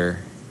Potter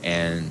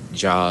and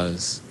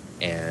Jaws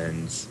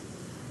and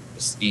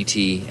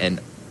E.T. and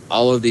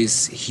all of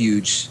these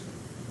huge,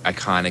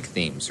 iconic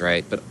themes,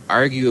 right? But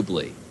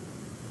arguably...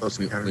 Close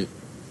Encounters.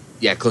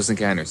 Yeah, Close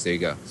Encounters. There you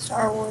go.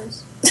 Star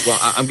Wars. Well,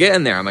 I'm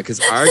getting there. Because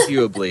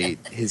arguably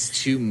his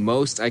two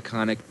most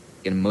iconic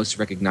and most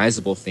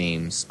recognizable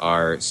themes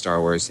are Star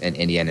Wars and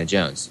Indiana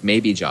Jones.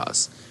 Maybe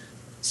Jaws.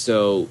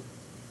 So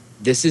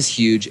this is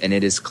huge, and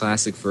it is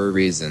classic for a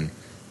reason.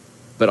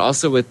 But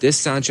also with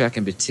this soundtrack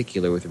in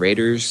particular, with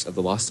Raiders of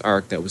the Lost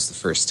Ark, that was the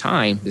first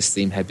time this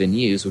theme had been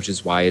used, which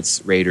is why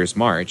it's Raiders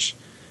March,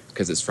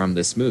 because it's from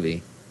this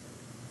movie.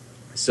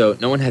 So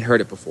no one had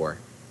heard it before.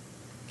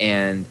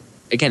 And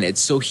again, it's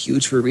so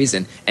huge for a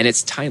reason, and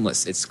it's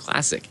timeless. It's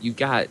classic. You've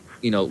got,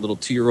 little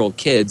 2-year-old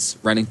kids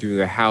running through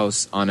their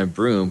house on a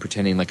broom,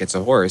 pretending like it's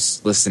a horse,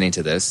 listening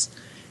to this.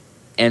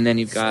 And then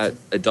you've got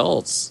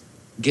adults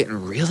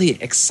getting really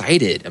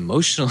excited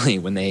emotionally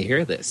when they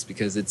hear this,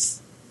 because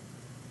it's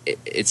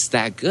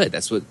that good.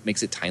 That's what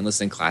makes it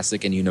timeless and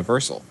classic and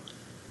universal.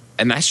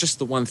 And that's just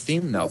the one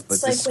theme, though. But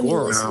the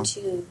score, when you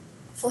listen to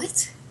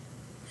what?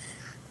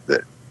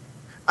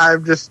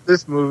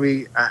 This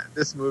movie,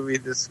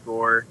 this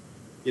score.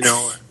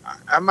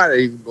 I might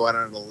even go out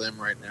on a limb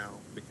right now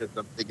because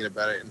I'm thinking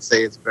about it and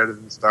say it's better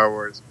than Star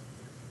Wars.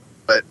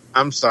 But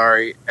I'm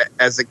sorry,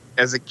 as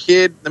a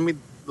kid, a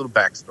little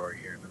backstory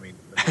here. Let me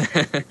paint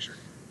a picture.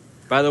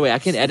 By the way, I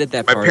can edit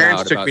that part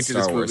out about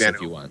Star Wars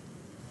if you want.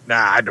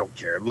 Nah, I don't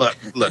care. Look,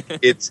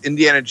 it's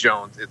Indiana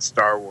Jones, it's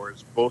Star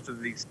Wars. Both of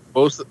these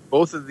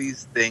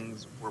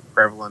things were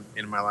prevalent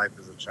in my life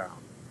as a child.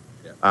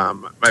 Yeah.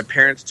 My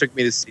parents took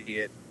me to see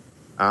it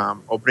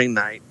opening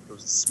night.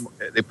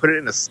 They put it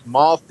in a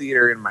small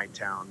theater in my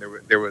town.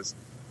 There was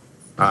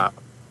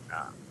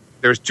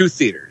 2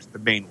 theaters, the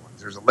main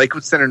ones. There's a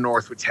Lakewood Center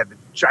North, which had the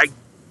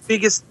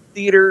biggest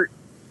theater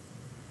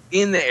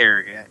in the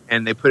area,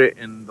 and they put it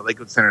in the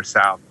Lakewood Center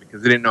South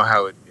because they didn't know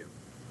how it would do.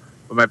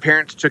 But my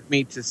parents took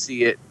me to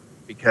see it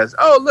because,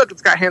 oh, look,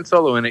 it's got Han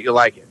Solo in it. You'll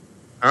like it.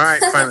 All right,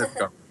 fine, let's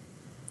go.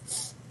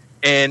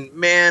 And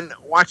man,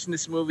 watching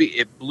this movie,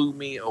 it blew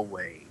me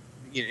away.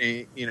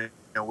 You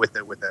know, with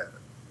the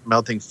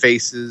melting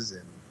faces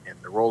and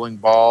the rolling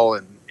ball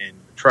and the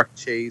truck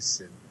chase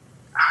and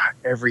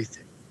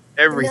everything.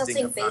 The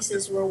melting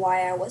faces were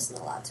why I wasn't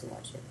allowed to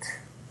watch it.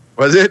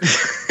 Was it?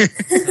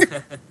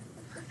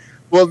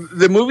 Well,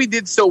 the movie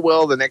did so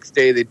well the next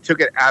day, they took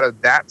it out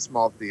of that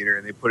small theater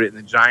and they put it in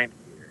the giant theater,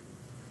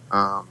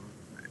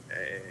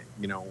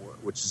 you know,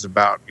 which is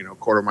about, you know, a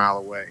quarter mile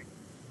away,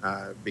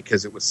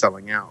 because it was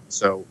selling out.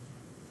 So,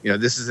 you know,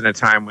 this is in a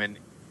time when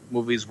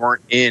movies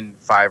weren't in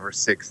 5 or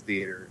 6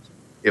 theaters.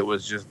 It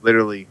was just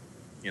literally,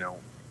 you know,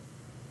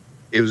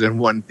 it was in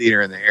one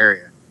theater in the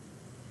area.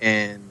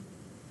 And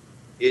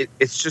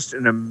it's just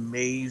an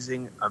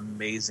amazing,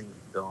 amazing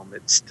film.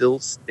 It still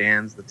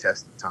stands the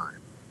test of time.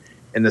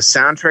 And the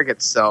soundtrack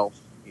itself,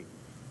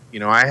 you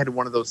know, I had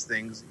one of those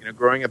things, you know,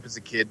 growing up as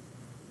a kid,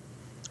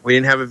 we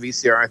didn't have a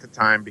VCR at the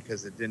time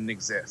because it didn't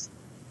exist.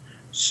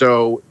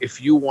 So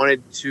if you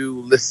wanted to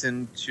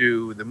listen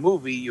to the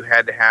movie, you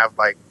had to have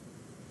like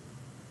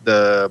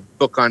the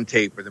book on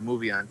tape or the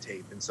movie on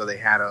tape. And so they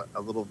had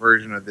a little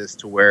version of this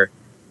to where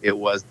it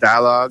was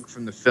dialogue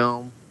from the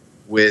film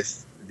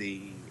with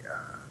the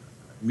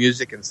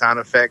music and sound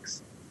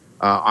effects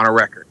on a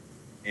record.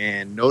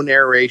 And no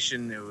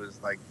narration. It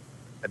was like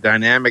a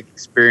dynamic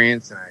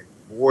experience, and I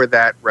wore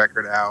that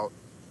record out.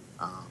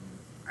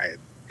 I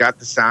got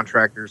the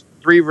soundtrack. There's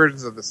 3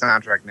 versions of the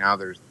soundtrack now.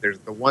 There's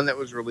the one that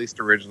was released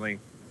originally.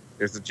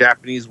 There's the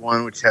Japanese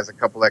one, which has a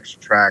couple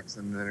extra tracks,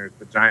 and then there's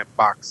the giant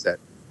box set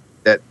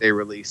that they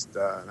released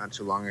not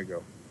too long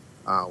ago,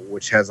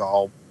 which has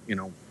all, you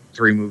know,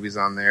 3 movies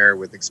on there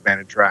with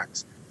expanded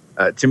tracks.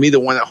 To me, the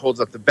one that holds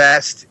up the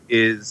best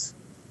is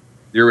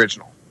the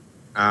original.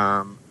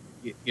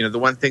 You know, the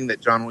one thing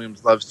that John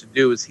Williams loves to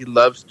do is he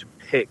loves to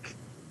pick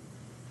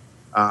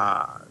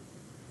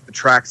the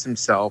tracks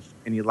himself,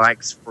 and he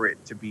likes for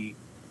it to be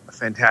a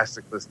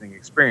fantastic listening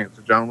experience.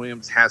 So John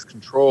Williams has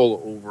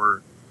control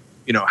over,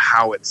 you know,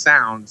 how it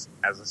sounds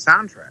as a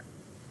soundtrack.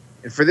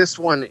 And for this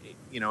one,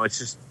 you know,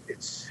 it's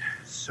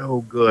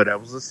so good. I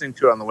was listening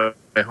to it on the way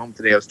home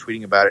today. I was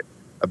tweeting about it,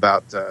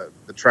 about the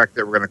track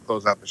that we're going to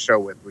close out the show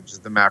with, which is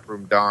the Map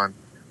Room Dawn,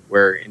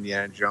 where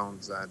Indiana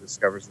Jones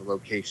discovers the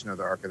location of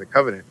the Ark of the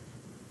Covenant.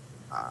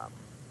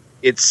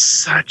 It's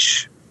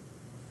such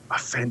a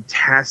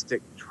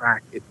fantastic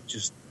track. It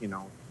just, you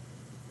know,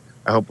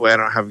 I hope I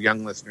don't have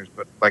young listeners,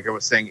 but like I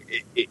was saying,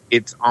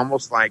 it's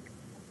almost like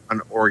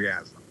an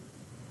orgasm,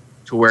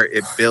 to where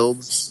it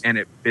builds and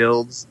it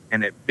builds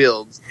and it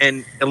builds.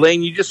 And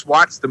Elaine, you just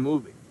watched the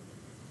movie.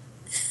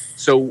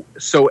 So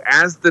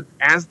as the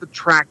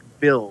track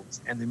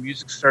builds and the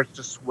music starts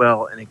to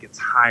swell and it gets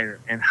higher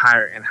and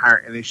higher and higher,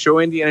 and they show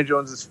Indiana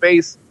Jones's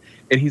face,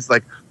 and he's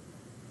like,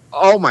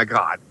 "Oh my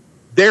God,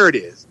 there it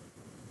is!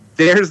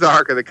 There's the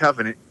Ark of the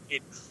Covenant."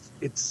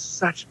 It's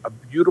such a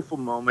beautiful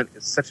moment.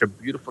 It's such a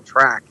beautiful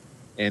track,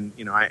 and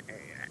you know,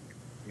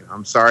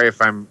 I'm sorry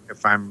if I'm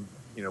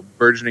you know,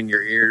 burgeoning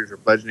your ears or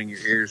bludgeoning your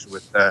ears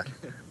with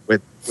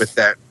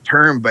that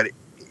term, but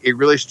it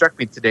really struck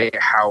me today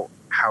how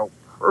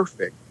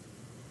perfect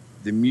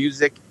the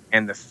music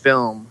and the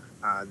film,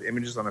 the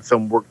images on the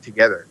film, work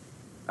together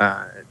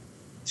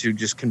to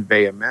just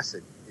convey a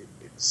message.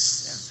 It's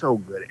so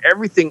good.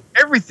 Everything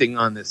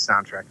on this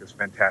soundtrack is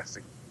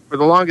fantastic. For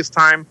the longest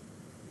time,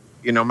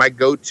 you know, my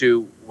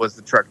go-to was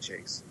the truck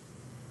chase.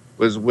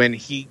 Was when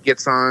he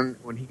gets on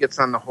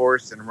the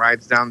horse and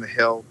rides down the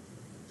hill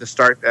to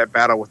start that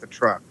battle with the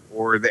truck,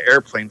 or the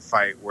airplane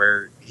fight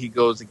where he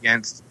goes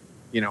against,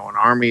 you know, an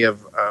army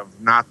of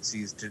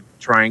Nazis to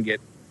try and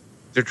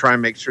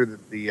make sure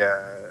that the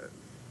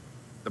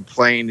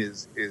plane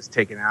is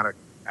taken out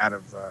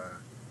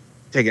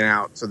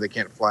so they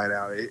can't fly it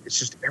out. It's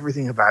just,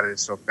 everything about it is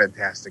so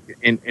fantastic.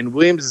 And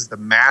Williams is the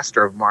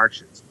master of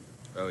marches.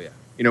 Oh yeah.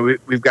 You know,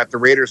 we've got the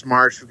Raiders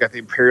March, we've got the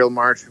Imperial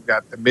March, we've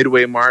got the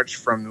Midway March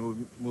from the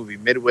movie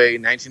Midway,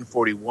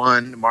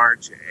 1941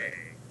 March.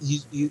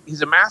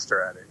 He's a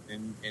master at it,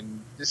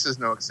 and this is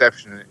no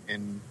exception.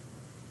 And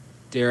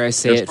dare I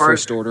say it,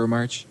 First Order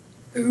March?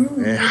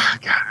 Yeah,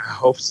 God, I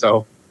hope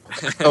so.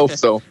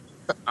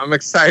 I'm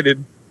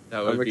excited.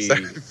 That would be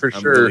excited for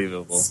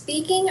unbelievable. Sure.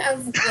 Speaking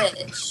of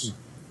which,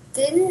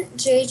 didn't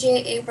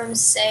J.J.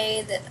 Abrams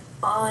say that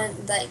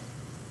on, like,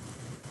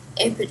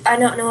 I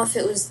don't know if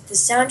it was the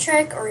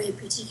soundtrack or a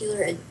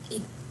particular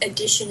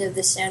edition of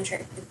the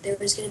soundtrack, but there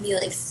was going to be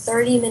like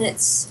 30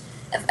 minutes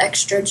of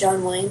extra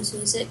John Williams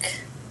music?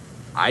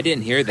 I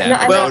didn't hear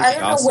that. I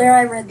don't know where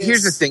I read this.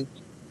 Here's the thing.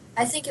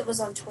 I think it was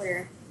on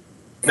Twitter.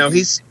 What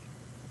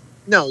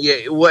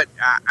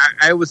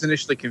I was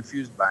initially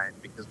confused by it,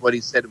 because what he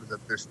said was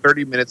that there's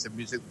 30 minutes of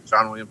music that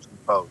John Williams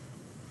composed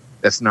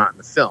that's not in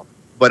the film,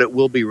 but it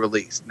will be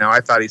released. Now, I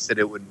thought he said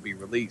it wouldn't be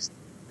released.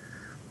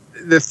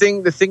 The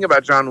thing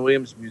about John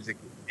Williams' music,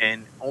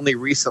 and only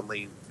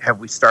recently have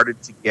we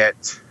started to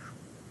get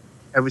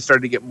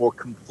more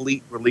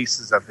complete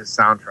releases of his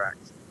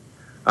soundtracks.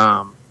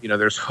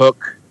 There's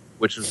Hook,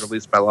 which was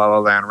released by La La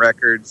Land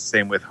Records.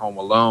 Same with Home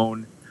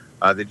Alone.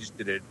 They just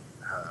did a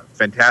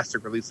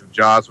fantastic release of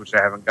Jaws, which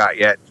I haven't got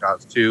yet.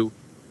 Jaws 2.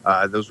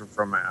 Those were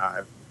from,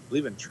 I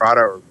believe,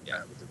 Entrada. Or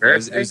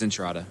was it was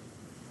Entrada.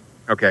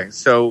 Okay,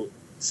 so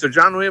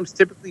John Williams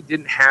typically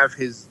didn't have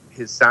his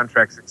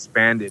soundtracks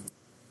expanded,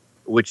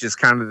 which is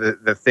kind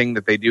of the thing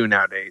that they do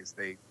nowadays.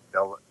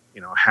 They'll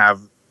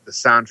have the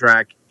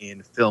soundtrack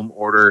in film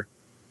order,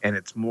 and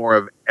it's more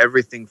of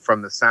everything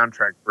from the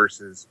soundtrack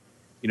versus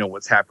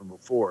what's happened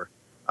before.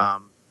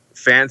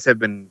 Fans have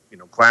been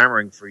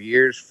clamoring for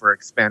years for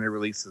expanded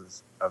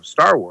releases of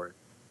Star Wars,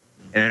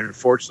 and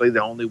unfortunately,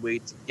 the only way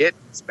to get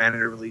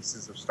expanded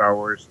releases of Star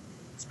Wars,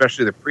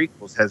 especially the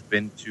prequels, has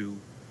been to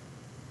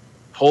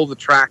pull the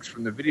tracks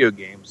from the video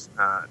games,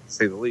 to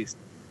say the least.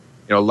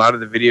 A lot of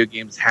the video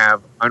games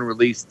have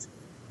unreleased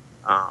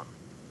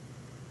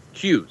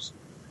cues,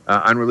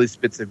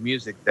 unreleased bits of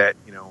music that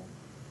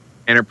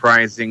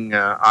enterprising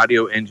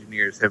audio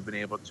engineers have been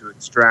able to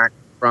extract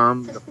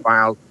from the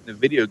files in the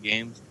video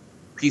games,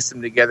 piece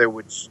them together,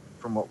 which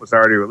from what was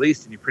already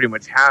released, and you pretty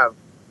much have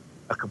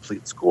a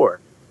complete score.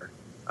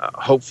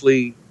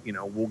 Hopefully,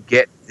 we'll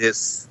get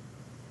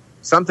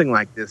something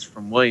like this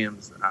from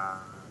Williams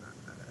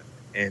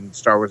in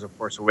Star Wars: The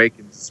Force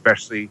Awakens,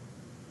 especially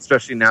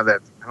now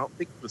that I don't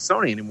think it's with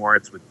Sony anymore;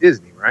 it's with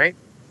Disney, right?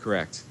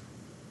 Correct.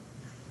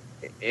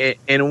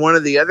 And one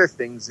of the other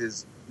things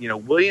is,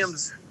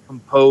 Williams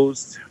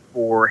composed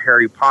for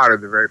Harry Potter,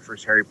 the very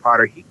first Harry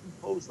Potter. He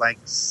composed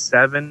like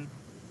 7-8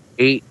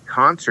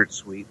 concert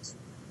suites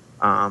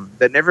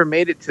that never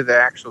made it to the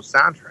actual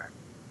soundtrack.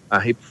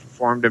 He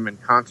performed them in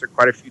concert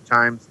quite a few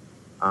times.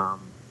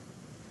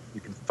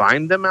 You can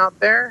find them out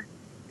there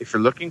if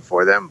you're looking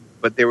for them,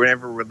 but they were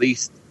never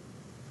released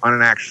on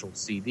an actual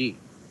CD.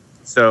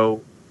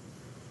 So,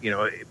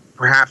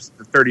 perhaps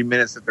the 30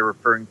 minutes that they're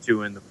referring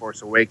to in The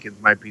Force Awakens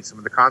might be some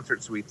of the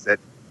concert suites that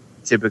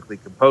he typically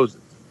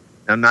composes.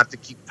 Now, not to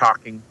keep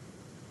talking,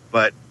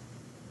 but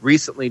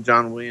recently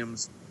John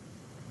Williams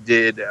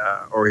he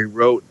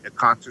wrote a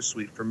concert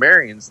suite for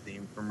Marion's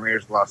theme from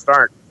Raiders of the Lost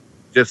Ark,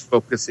 just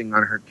focusing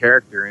on her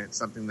character, and it's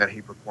something that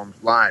he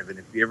performs live. And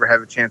if you ever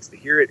have a chance to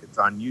hear it, it's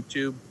on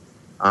YouTube.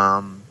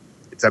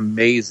 It's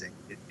amazing.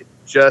 It's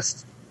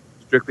just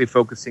strictly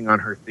focusing on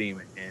her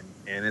theme,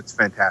 and it's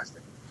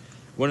fantastic.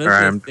 One of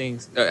the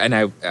things, and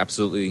I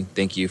absolutely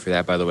thank you for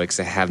that, by the way, because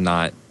I have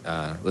not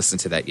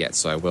listened to that yet,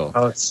 so I will.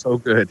 Oh, it's so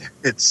good.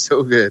 It's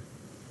so good.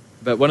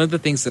 But one of the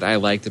things that I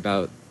liked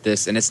about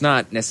this, and it's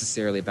not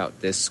necessarily about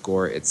this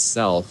score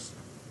itself,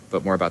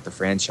 but more about the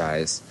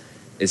franchise,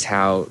 is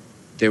how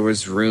there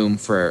was room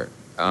for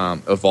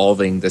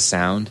evolving the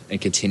sound and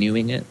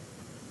continuing it.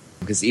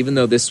 Because even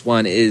though this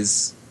one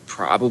is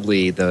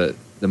probably the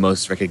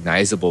most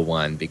recognizable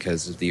one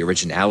because of the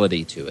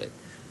originality to it,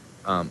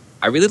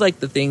 I really like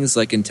the things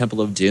like in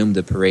Temple of Doom,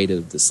 the Parade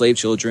of the Slave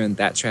Children.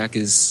 That track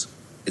it's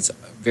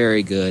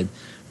very good.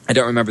 I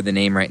don't remember the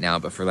name right now,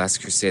 but for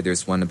Last Crusade,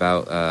 there's one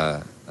about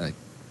a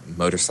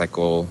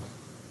motorcycle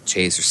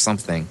chase or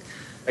something.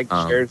 Like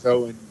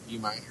Scherzo and D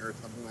minor or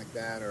something like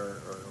that,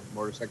 or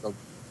motorcycle.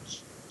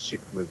 How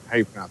do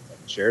you pronounce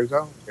that?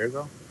 Scherzo?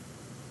 Scherzo?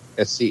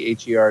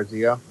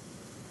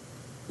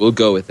 We'll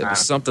go with it. Or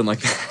something like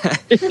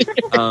that.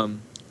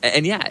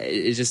 And yeah,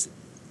 it's just,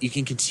 you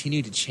can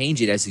continue to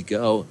change it as you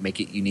go, make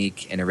it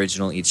unique and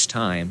original each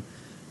time.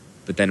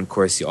 But then, of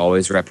course, you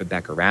always wrap it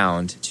back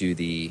around to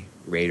the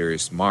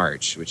Raiders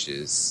March, which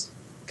is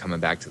coming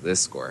back to this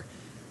score.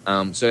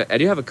 So I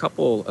do have a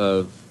couple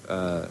of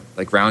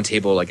round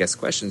table, I guess,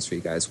 questions for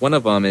you guys. One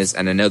of them is,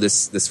 and I know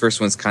this first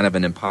one's kind of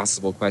an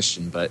impossible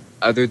question, but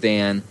other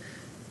than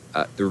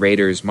the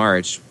Raiders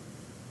March,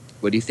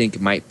 what do you think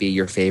might be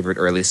your favorite,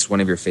 or at least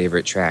one of your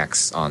favorite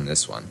tracks on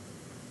this one?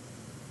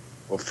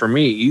 Well, for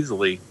me,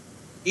 easily,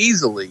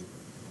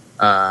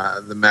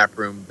 the Map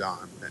Room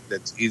Dawn.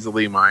 That's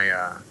easily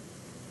my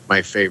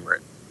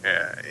favorite.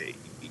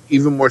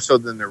 Even more so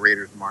than the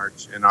Raiders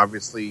March, and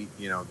obviously,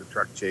 the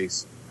truck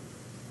chase.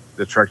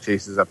 The truck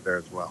chase is up there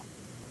as well.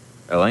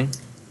 Elaine?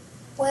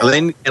 Well,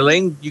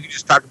 Elaine, you could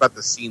just talk about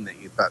the scene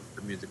that you thought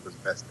the music was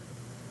best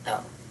in.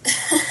 Oh.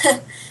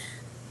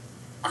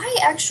 I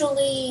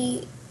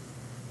actually,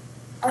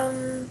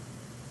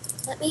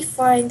 let me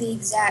find the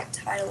exact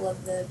title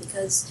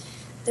because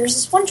there's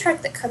this one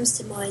track that comes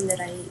to mind that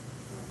I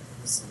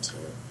listen to.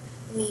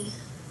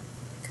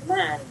 Come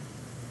on.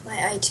 My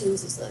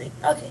iTunes is loading.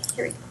 Okay,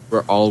 here we go.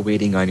 We're all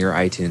waiting on your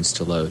iTunes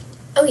to load.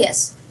 Oh,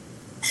 yes.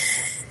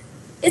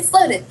 It's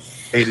loaded.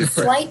 Hey,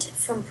 Flight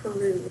from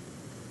Peru.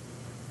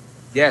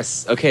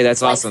 Yes. Okay, that's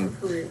Flight awesome.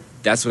 from Peru.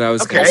 That's what I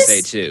was going to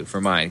say, too, for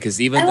mine. Because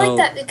I like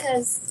that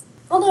because,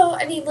 although,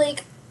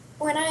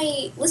 when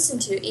I listen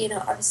to it,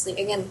 obviously,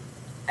 again,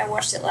 I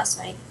watched it last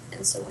night,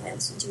 and so when I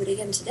listened to it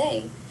again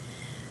today,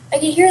 I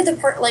could hear the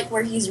part,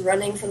 where he's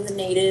running from the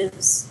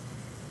natives,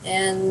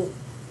 and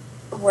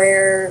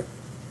where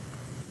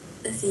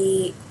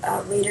the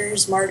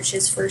Raiders March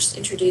is first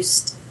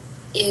introduced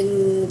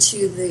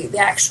into the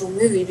actual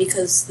movie,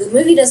 because the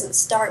movie doesn't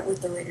start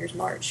with the Raiders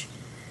March.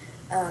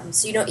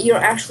 So you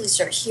don't actually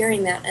start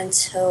hearing that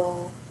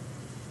until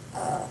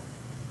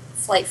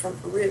Flight from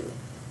Peru,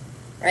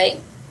 right?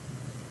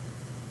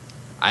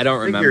 I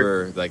don't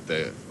remember like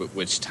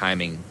which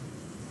timing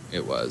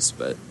it was,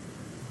 but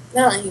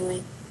no,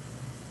 anyway.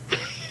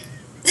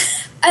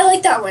 I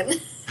like that one.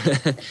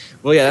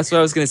 Well, yeah, that's what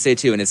I was going to say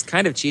too, and it's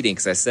kind of cheating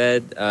because I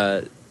said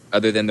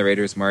other than the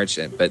Raiders March,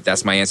 but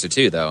that's my answer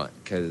too, though,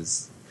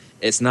 because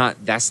it's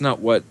not. That's not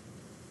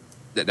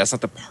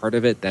the part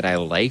of it that I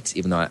liked,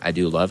 even though I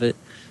do love it.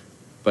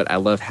 But I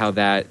love how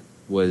that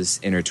was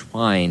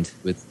intertwined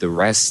with the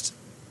rest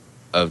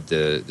of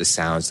the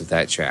sounds of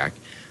that track,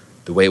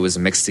 the way it was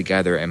mixed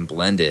together and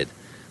blended.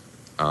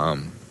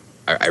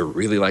 I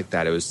really like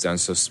that. It was done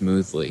so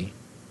smoothly,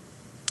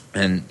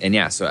 and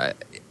yeah, so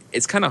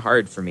it's kind of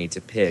hard for me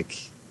to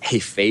pick a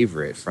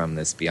favorite from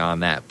this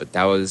beyond that, but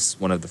that was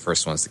one of the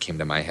first ones that came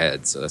to my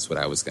head, so that's what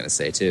I was going to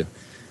say too.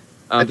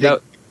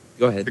 Go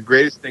ahead. The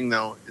greatest thing,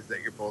 though, is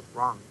that you're both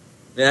wrong.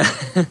 Yeah.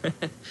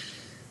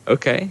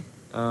 Okay.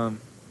 I'm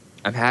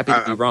happy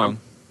to be wrong.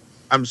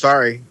 I'm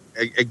sorry.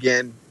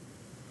 Again,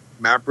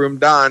 Map Room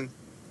Dawn.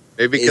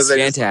 Maybe because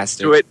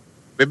fantastic.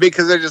 Maybe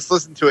because I just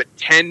listened to it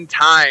 10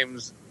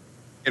 times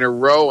in a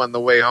row on the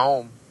way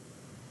home.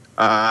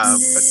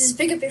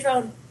 Pick up your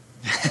phone.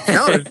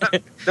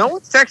 No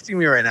one's texting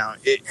me right now.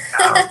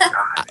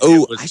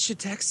 I should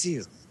text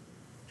you.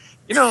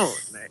 You know,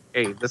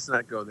 hey, let's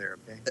not go there,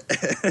 okay?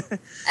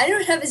 I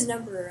don't have his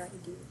number around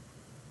you.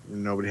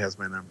 Nobody has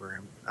my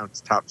number.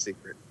 It's top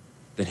secret.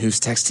 Then who's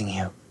texting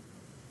you?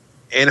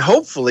 And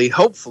hopefully,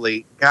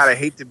 God, I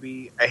hate to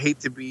be,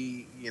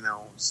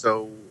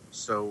 so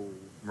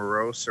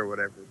morose or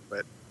whatever,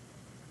 but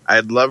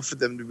I'd love for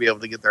them to be able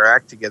to get their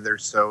act together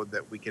so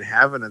that we can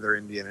have another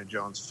Indiana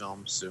Jones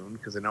film soon,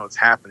 because I know it's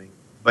happening,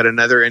 but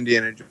another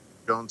Indiana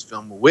Jones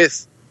film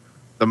with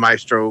the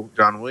maestro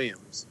John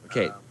Williams.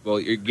 Okay, well,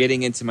 you're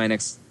getting into my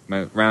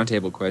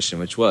roundtable question,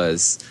 which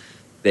was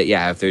that,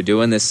 yeah, if they're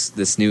doing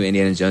this new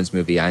Indiana Jones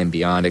movie, I'm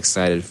beyond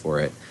excited for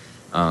it.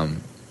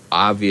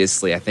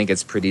 Obviously, I think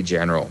it's pretty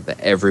general that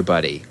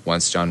everybody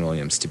wants John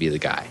Williams to be the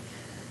guy.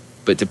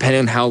 But depending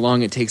on how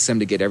long it takes them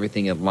to get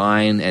everything in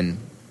line and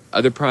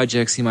other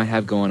projects he might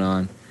have going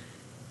on,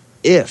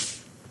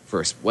 if,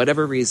 for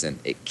whatever reason,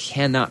 it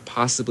cannot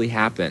possibly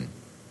happen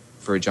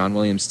for John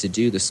Williams to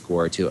do the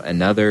score to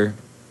another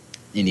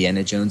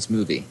Indiana Jones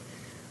movie,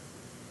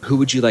 who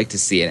would you like to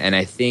see it? And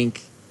I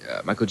think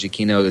Michael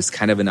Giacchino is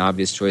kind of an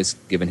obvious choice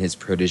given his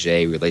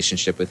protege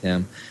relationship with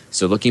him.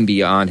 So looking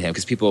beyond him,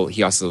 because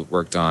he also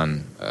worked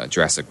on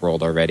Jurassic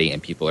World already,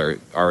 and people are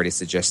already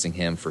suggesting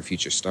him for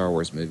future Star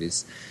Wars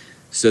movies.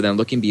 So then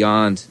looking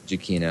beyond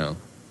Giacchino,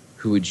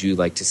 who would you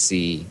like to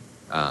see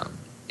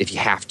if you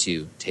have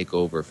to take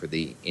over for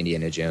the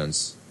Indiana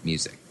Jones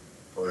music?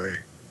 Boy,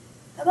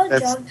 how about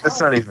John Powell? That's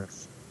not even...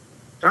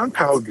 John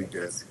Powell would be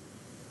good.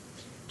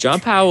 John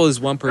Powell is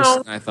one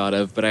person I thought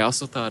of, but I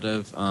also thought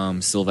of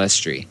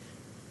Silvestri.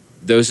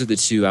 Those are the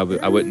two I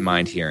wouldn't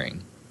mind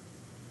hearing.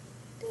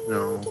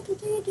 No.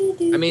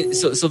 I mean,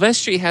 so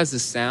Silvestri has a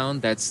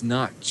sound that's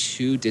not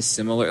too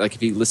dissimilar. Like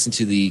if you listen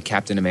to the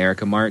Captain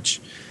America March,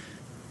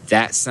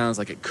 that sounds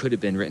like it could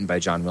have been written by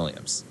John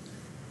Williams.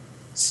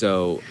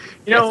 So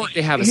I think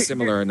they have a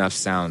similar enough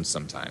sound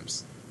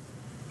sometimes.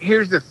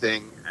 Here's the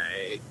thing.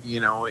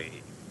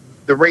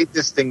 The rate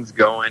this thing's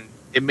going,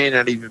 it may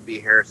not even be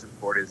Harrison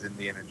Ford as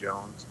Indiana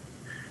Jones.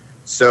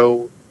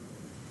 So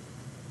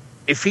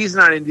if he's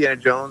not Indiana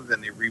Jones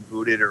and they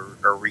reboot it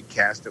or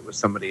recast it with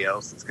somebody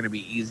else, it's going to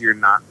be easier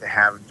not to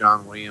have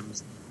John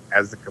Williams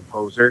as the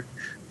composer.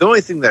 The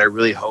only thing that I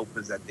really hope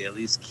is that they at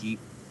least keep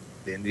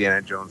the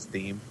Indiana Jones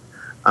theme.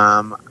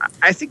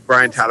 I think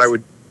Brian Tyler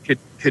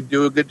could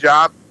do a good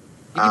job.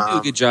 He can do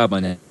a good job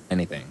on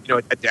anything.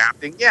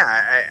 Adapting.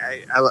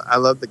 Yeah, I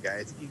love the guy.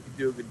 I think he could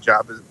do a good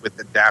job with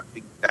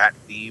adapting that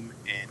theme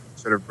and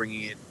sort of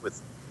bringing it with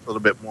a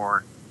little bit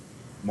more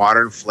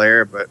modern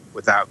flair, but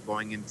without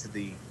going into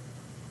the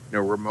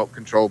remote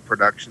control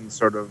production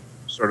sort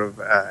of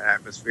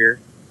atmosphere.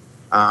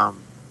 But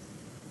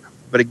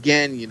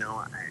again,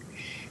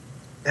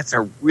 that's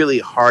a really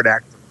hard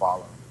act to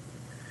follow.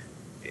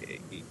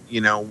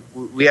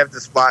 We have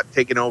this plot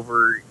taken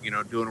over,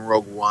 doing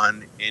Rogue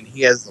One, and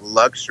he has the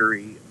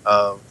luxury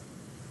of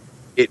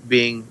it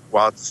being,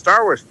 while it's a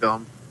Star Wars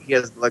film, he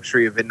has the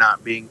luxury of it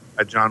not being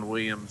a John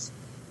Williams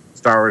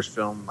Star Wars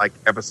film like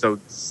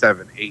episode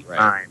 7, 8, right.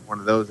 9, one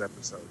of those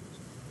episodes.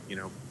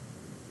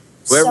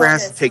 Whoever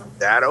has to take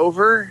that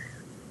over,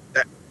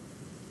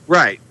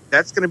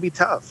 that's going to be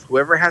tough.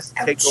 Whoever has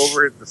to take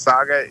over the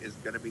saga is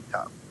going to be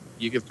tough.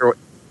 You can throw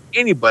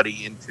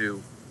anybody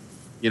into,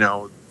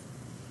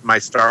 my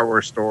Star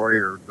Wars story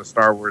or the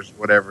Star Wars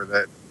whatever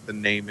that the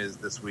name is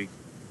this week.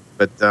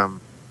 But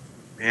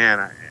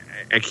man,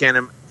 I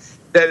can't.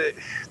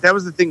 That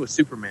was the thing with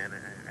Superman.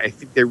 I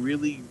think they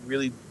really,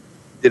 really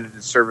did a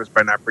disservice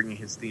by not bringing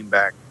his theme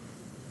back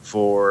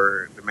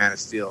for the Man of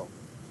Steel.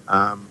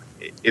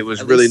 It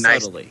was really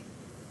nice. Subtly.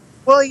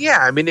 Well, yeah.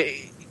 I mean,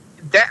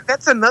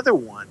 that's another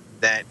one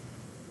that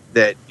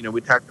we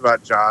talked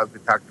about Jaws. We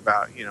talked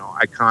about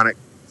iconic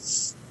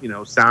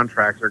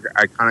soundtracks or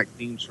iconic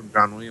themes from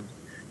John Williams.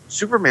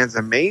 Superman's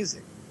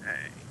amazing.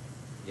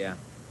 Yeah.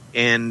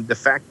 And the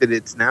fact that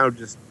it's now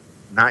just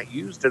not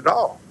used at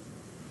all,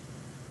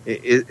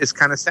 it's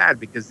kind of sad,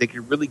 because they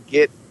could really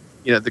get,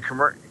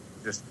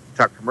 just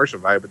talk commercial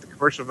value, but the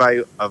commercial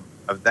value of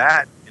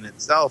that in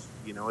itself,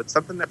 it's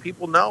something that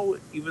people know,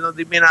 even though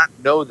they may not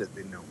know that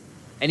they know.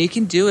 And you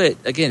can do it,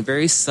 again,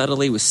 very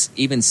subtly with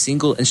even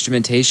single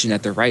instrumentation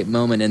at the right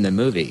moment in the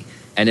movie,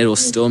 and it'll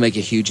still make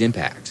a huge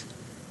impact.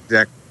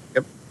 Exactly.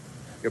 Yep.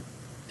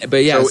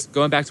 But yeah,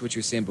 going back to what you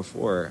were saying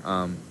before,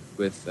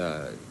 with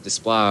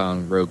Desplat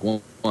on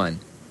Rogue One.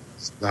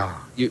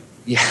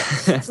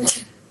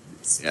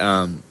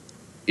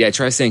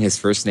 Try saying his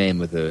first name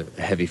with a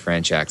heavy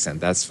French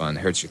accent. That's fun.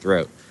 It hurts your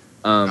throat.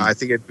 I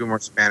think it'd be more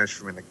Spanish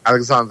for me, like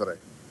Alexandre.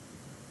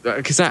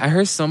 Because I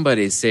heard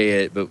somebody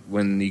say it, but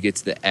when you get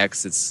to the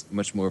X, it's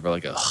much more of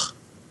a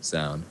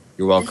sound.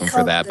 You're welcome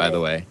for that, by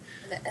the way.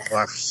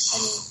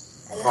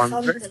 This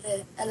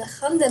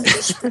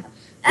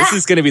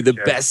is going to be the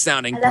best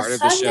sounding part of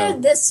the show.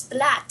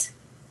 Desplat.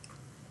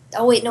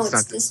 Oh wait, no,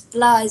 it's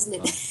Desplat, isn't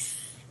it?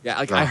 Yeah,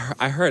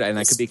 I heard it, and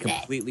I could be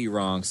completely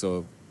wrong,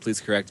 so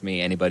please correct me,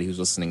 anybody who's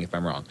listening, if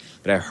I'm wrong.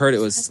 But I heard it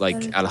was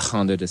like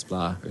Alejandro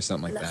Desplat or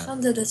something like that.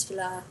 Alejandro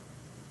Desplat.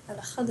 I'm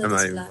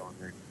not even wrong.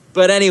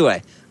 But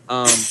anyway,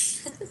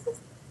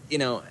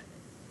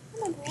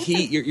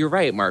 you're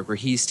right, Mark, where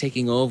he's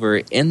taking over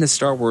in the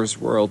Star Wars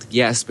world,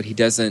 yes, but he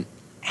doesn't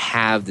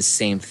have the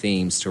same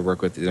themes to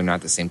work with. They're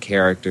not the same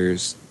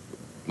characters,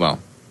 well,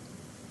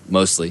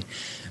 mostly.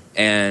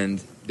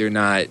 And they're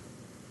not,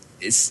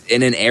 it's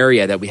in an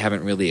area that we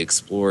haven't really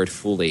explored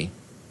fully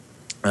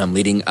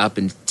leading up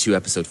into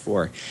Episode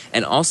 4.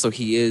 And also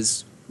he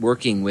is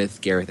working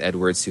with Gareth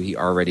Edwards, who he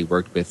already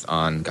worked with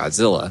on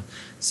Godzilla.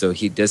 So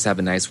he does have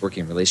a nice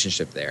working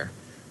relationship there.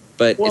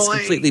 But it's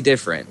completely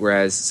different.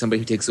 Whereas somebody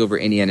who takes over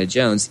Indiana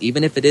Jones,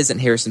 even if it isn't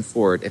Harrison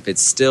Ford, if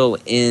it's still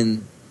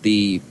in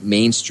the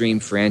mainstream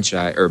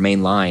franchise or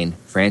mainline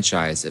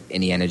franchise of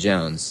Indiana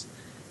Jones,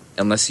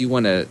 unless you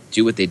want to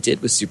do what they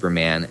did with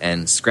Superman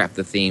and scrap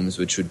the themes,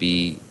 which would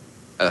be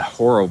a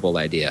horrible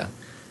idea,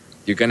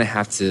 you're going to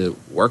have to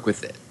work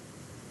with it.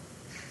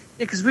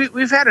 Yeah, because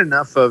we've had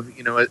enough of,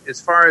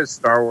 as far as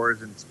Star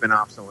Wars and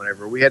spin-offs and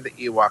whatever, we had the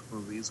Ewok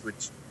movies,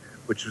 which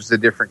was a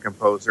different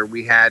composer.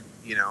 We had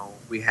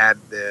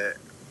the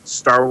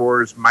Star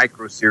Wars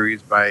micro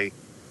series by,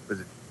 was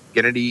it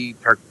Gennady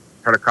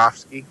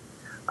Tartakovsky,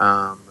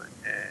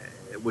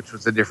 which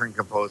was a different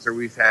composer.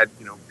 We've had,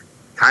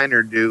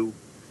 Kiner do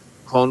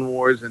Clone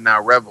Wars and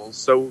now Rebels.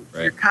 So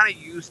You're kind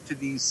of used to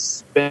these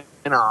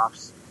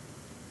spin-offs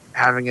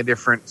having a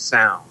different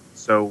sound.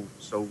 So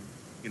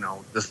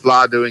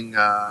Desplat doing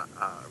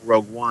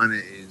Rogue One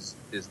is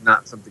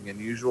not something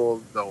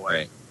unusual, though.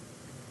 Right.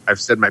 I've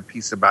said my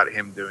piece about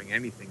him doing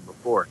anything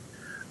before.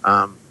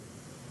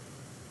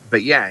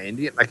 But yeah,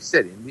 like you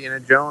said, Indiana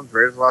Jones,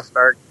 Raiders of the Lost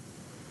Ark,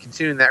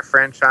 continuing that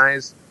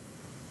franchise,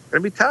 it's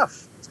going to be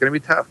tough. It's going to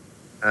be tough,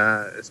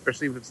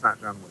 especially if it's not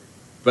John Williams.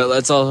 But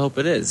let's all hope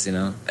it is,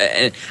 And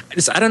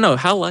I don't know,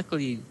 how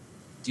likely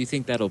do you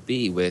think that'll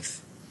be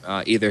with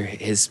either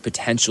his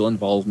potential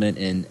involvement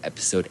in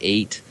Episode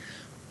 8,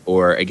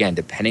 or, again,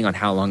 depending on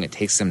how long it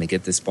takes him to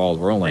get this ball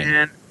rolling?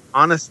 And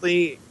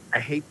honestly, I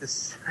hate to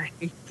say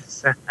it.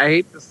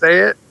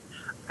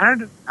 I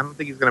don't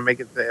think he's going to make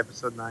it to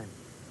Episode 9.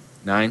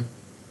 9?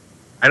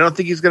 I don't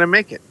think he's going to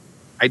make it.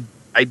 I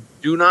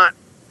do not.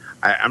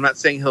 I'm not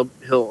saying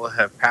he'll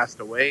have passed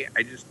away.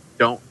 I just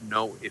don't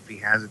know if he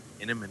has it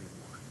in him anymore.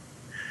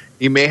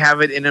 He may have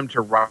it in him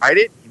to write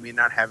it. He may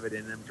not have it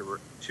in him to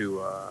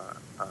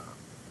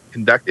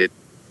conduct it.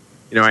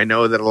 I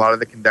know that a lot of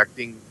the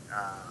conducting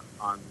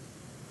on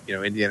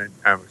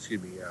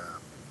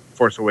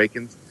Force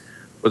Awakens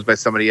was by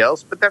somebody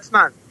else, but that's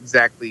not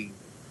exactly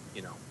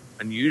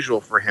unusual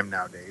for him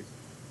nowadays.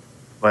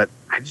 But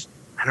I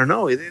don't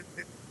know.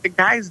 The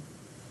guy's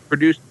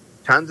produced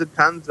tons and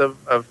tons of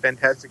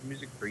fantastic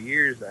music for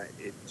years.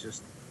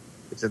 It's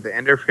at the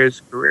end of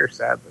his career,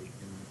 sadly,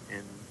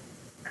 and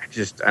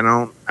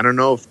I don't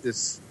know if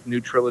this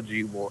new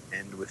trilogy will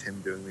end with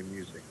him doing the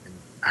music, and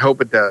I hope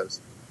it does.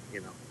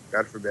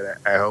 God forbid,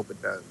 I hope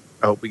it does.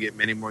 I hope we get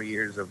many more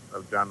years of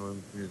John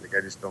Williams music. I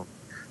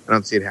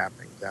don't see it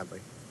happening, sadly.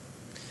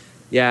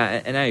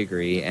 Yeah, and I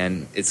agree.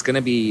 And it's going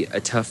to be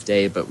a tough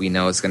day, but we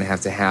know it's going to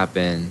have to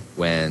happen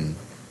when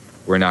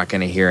we're not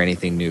going to hear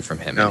anything new from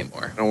him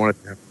anymore. I don't want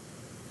it to happen.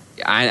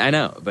 Yeah, I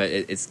know, but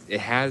it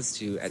has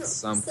to at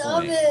some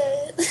point.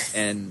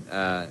 And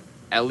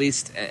at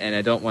least, and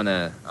I don't want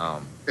to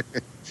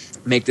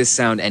make this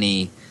sound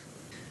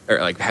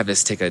have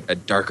this take a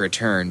darker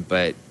turn,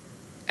 but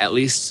at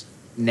least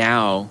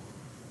now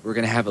we're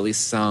going to have at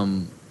least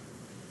some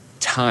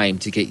time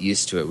to get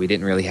used to it. We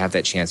didn't really have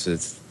that chance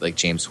with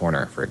James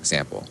Horner, for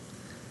example.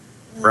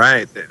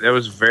 Right. That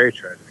was very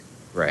tragic.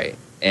 Right.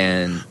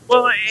 And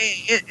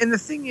and the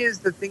thing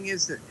is,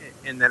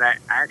 and that I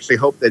actually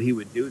hope that he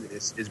would do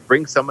this, is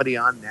bring somebody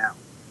on now.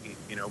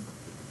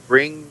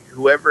 Bring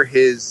whoever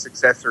his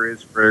successor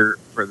is for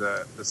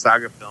the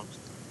saga films.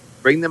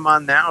 bring them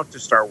on now to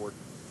start working.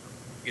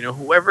 You know,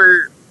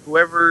 whoever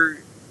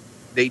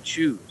they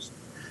choose.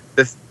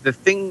 The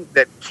thing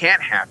that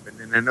can't happen,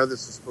 and I know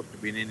this is supposed to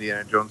be an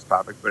Indiana Jones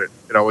topic, but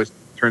it always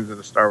turns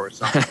into Star Wars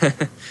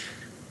something.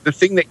 The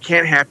thing that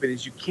can't happen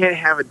is you can't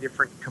have a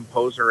different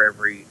composer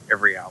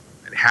every album.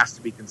 It has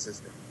to be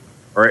consistent.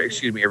 Or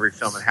excuse me, every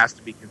film. It has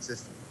to be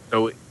consistent.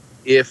 So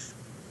if,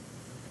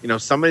 you know,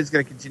 somebody's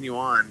going to continue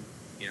on,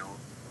 you know,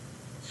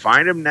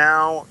 find them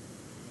now,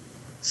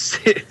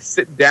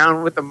 sit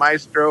down with the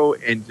maestro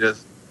and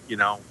just, you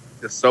know,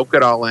 just soak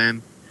it all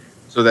in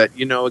so that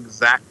you know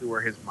exactly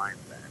where his mind's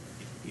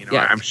at. You know,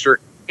 I'm sure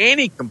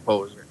any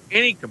composer,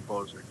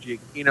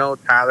 Giacchino,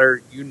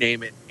 Tyler, you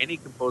name it, any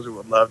composer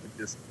would love to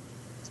just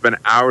spend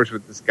hours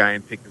with this guy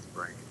and pick his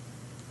brain.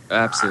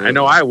 Absolutely. I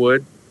know I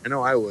would.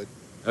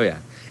 Oh, yeah.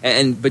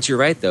 But you're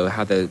right, though,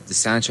 how the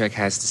soundtrack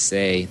has to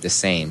stay the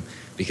same.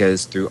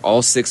 Because through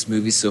all 6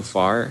 movies so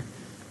far,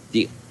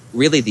 the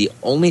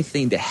only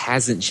thing that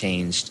hasn't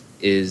changed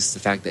is the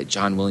fact that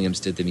John Williams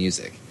did the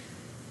music.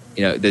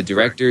 You know, the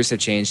directors have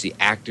changed, the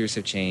actors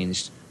have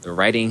changed, the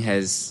writing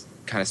has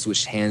kind of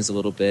switched hands a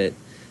little bit.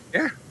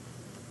 Yeah.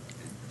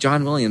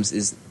 John Williams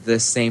is the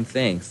same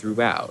thing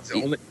throughout.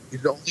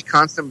 He's the only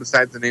constant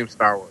besides the name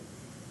Star Wars.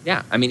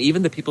 Yeah, I mean,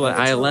 even the people at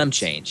ILM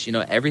change. You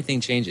know,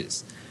 everything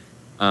changes.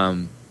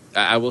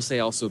 I will say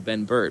also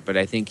Ben Burtt, but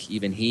I think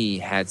even he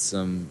had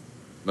some,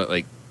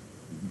 like,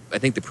 I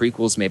think the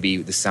prequels, maybe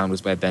the sound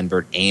was by Ben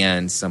Burtt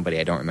and somebody,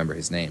 I don't remember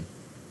his name.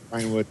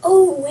 Ryan Wood.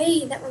 Oh,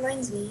 wait, that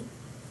reminds me.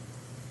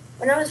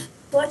 When I was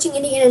watching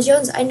Indiana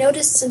Jones, I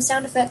noticed some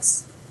sound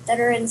effects that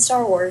are in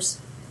Star Wars.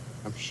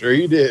 I'm sure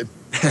you did.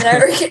 And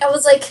I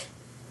was like,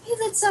 hey,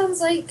 that sounds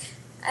like...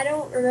 I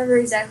don't remember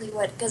exactly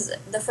what, because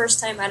the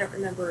first time I don't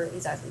remember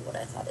exactly what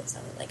I thought it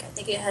sounded like. I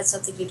think it had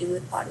something to do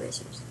with pod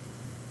racers.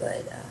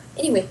 But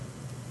anyway.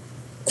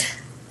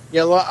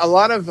 Yeah, a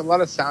lot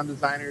of sound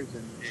designers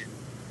and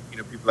you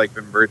know, people like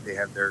Ben Burtt, they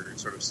have their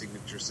sort of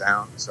signature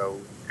sound. So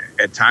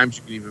at times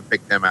you can even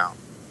pick them out.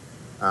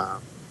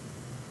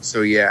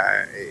 So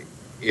yeah,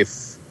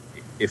 if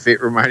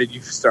it reminded you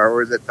of Star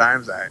Wars at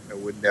times, I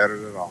wouldn't doubt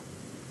it at all.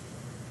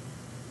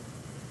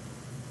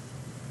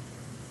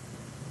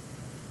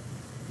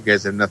 You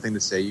guys have nothing to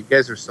say. You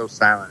guys are so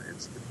silent.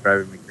 It's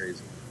driving me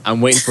crazy. I'm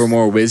waiting for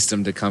more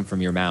wisdom to come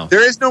from your mouth.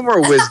 There is no more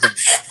wisdom.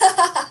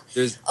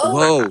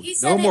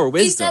 No more wisdom.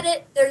 He said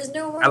it. There's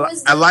no more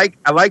wisdom.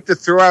 I like to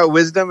throw out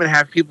wisdom and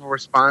have people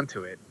respond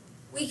to it.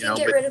 We can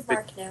get rid of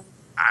Mark now.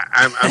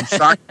 I'm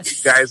shocked that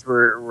you guys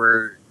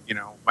were, you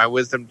know, my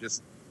wisdom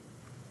just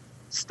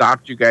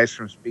stopped you guys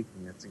from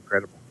speaking. That's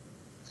incredible.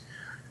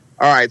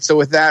 All right, so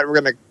with that,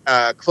 we're going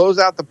to close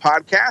out the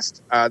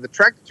podcast. The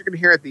track that you're going to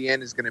hear at the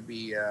end is going to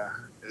be,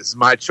 this is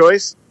my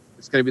choice.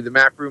 It's going to be the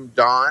Map Room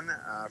Dawn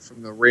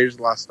from the Raiders of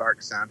the Lost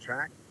Ark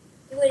soundtrack.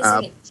 Wait a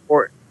second.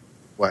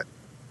 What?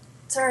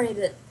 Sorry,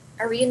 but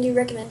are we going to do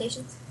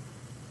recommendations?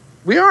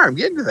 We are. I'm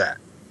getting to that.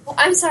 Well,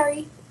 I'm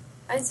sorry.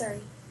 Go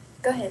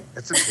ahead.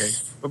 That's okay.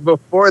 But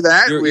before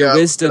that, your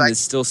wisdom is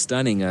still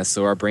stunning us,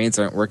 so our brains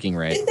aren't working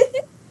right.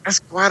 That's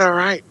quite all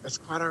right.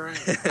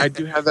 I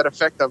do have that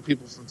effect on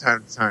people from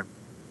time to time.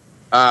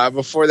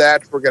 Before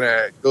that, we're going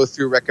to go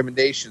through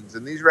recommendations.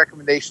 And these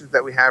recommendations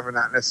that we have are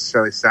not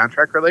necessarily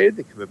soundtrack related.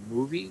 They could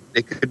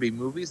be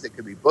movies, they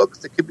could be books,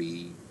 they could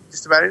be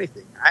just about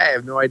anything. I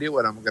have no idea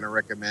what I'm going to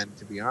recommend,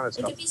 to be honest.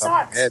 It could be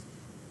socks. It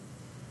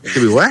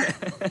could be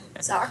what?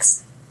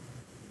 Socks.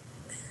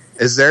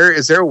 Is there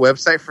a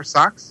website for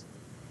socks?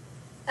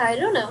 I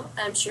don't know.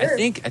 I'm sure. I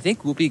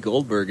think Whoopi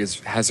Goldberg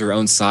has her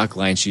own sock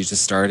line she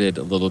just started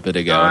a little bit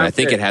ago, and I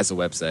think it has a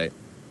website.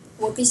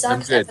 Whoopi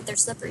socks, but they're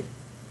slippery.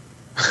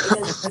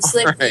 Because they're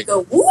slippery, you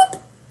go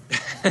whoop.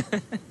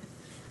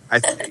 I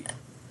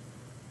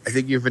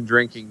think you've been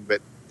drinking,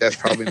 but that's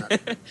probably not.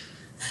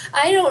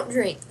 I don't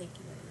drink. Thank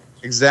you very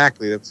much.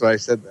 Exactly. That's why I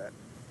said that.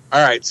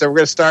 All right, so we're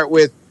going to start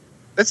with.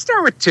 Let's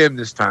start with Tim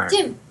this time.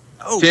 Tim,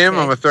 I'm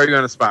going to throw you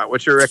on the spot.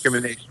 What's your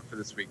recommendation for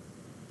this week?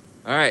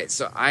 All right,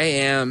 so I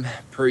am,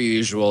 per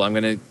usual, I'm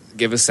going to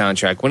give a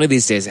soundtrack. One of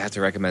these days I have to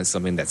recommend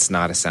something that's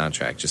not a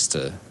soundtrack just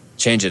to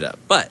change it up.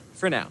 But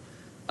for now,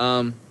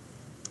 I'm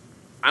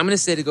going to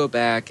say to go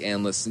back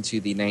and listen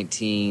to the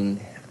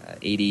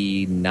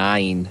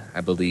 1989,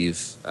 I believe,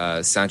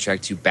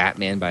 soundtrack to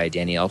Batman by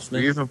Danny Elfman. Were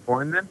you even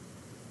born then?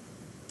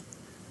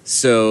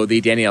 So the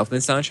Danny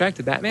Elfman soundtrack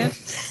to Batman?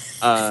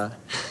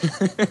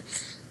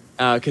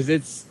 Because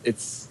it's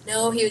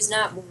no, he was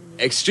not born.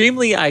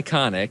 Extremely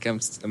iconic.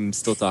 I'm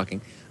still talking.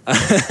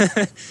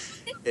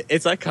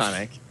 It's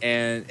iconic,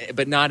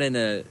 but not in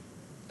a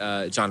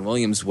John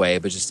Williams way,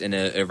 but just in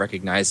a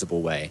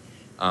recognizable way.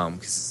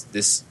 Because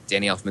this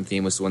Danny Elfman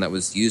theme was the one that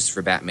was used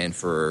for Batman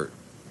for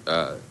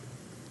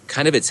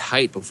kind of its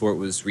height before it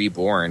was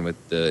reborn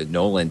with the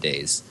Nolan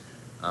days,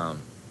 and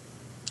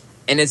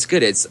it's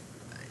good. It's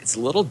a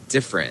little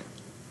different,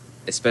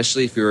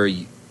 especially if you're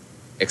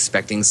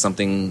expecting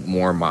something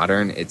more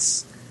modern.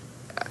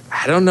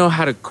 I don't know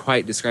how to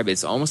quite describe it.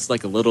 It's almost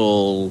like a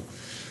little,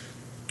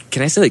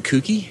 can I say like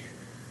kooky?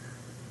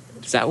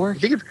 Does that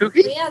work? You think it's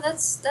kooky? But yeah,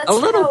 that's A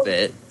little how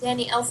bit.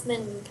 Danny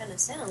Elfman kind of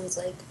sounds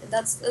like.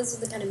 Those are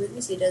the kind of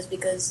movies he does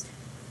because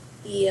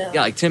he.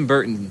 Like Tim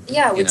Burton.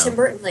 Yeah, with Tim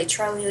Burton, like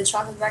Charlie and the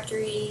Chocolate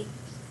Factory.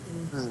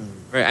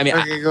 Right. I mean,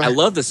 Okay, I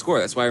love the score.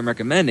 That's why I'm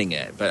recommending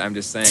it. But I'm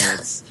just saying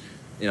it's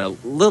a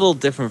little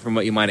different from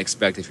what you might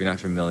expect if you're not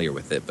familiar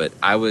with it. But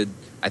I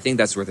think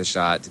that's worth a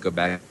shot to go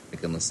back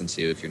and listen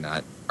to if you're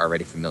not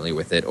already familiar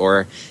with it,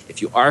 or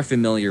if you are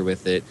familiar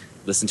with it,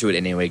 listen to it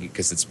anyway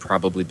because it's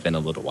probably been a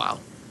little while.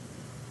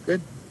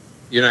 Good.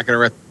 You're not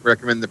going to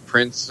recommend the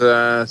Prince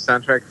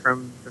soundtrack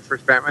from the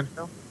first Batman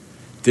film?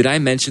 Did I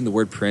mention the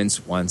word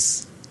Prince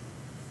once?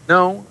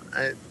 No.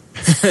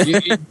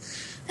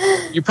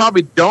 You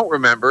probably don't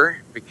remember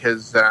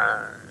because...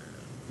 no,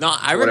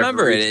 I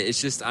remember it.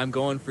 It's just I'm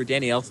going for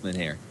Danny Elfman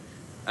here.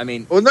 I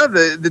mean... Well, no,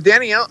 the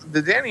Danny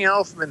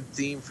Elfman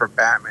theme for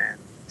Batman,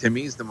 to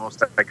me, is the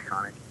most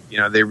iconic.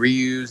 They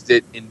reused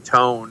it in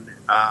tone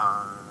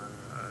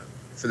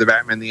for the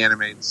Batman the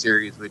Animated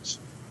Series, which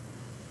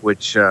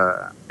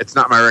it's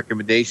not my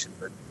recommendation,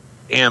 but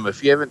damn,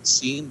 if you haven't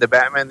seen the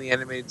Batman the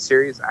Animated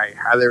Series, I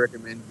highly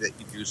recommend that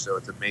you do so.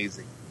 It's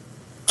amazing.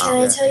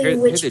 Can I tell you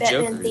which Batman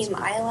Joker theme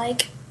I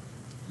like?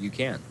 You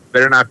can.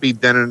 Better not be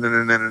Batman.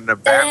 Batman.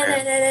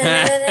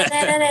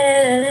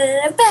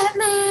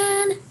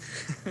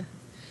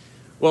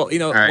 Well,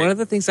 right. One of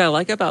the things I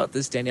like about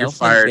this Danny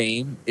Elfman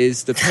theme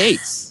is the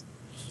pace.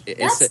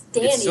 That's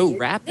Danny. It's so You're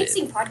rapid.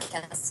 mixing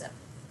podcasts up.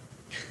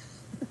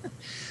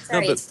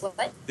 Sorry, it's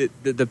what?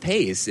 The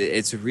pace,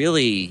 it's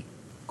really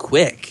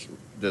quick,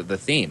 the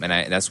theme,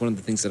 and that's one of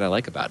the things that I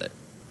like about it.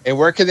 And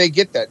where can they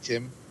get that,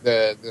 Tim?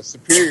 The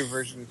superior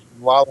version is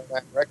from La La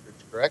Land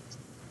Records, correct?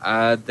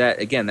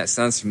 That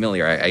sounds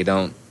familiar. I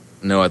don't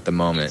know at the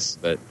moment,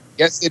 but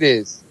yes, it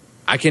is.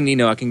 I can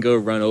go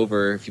run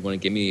over if you want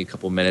to give me a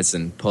couple minutes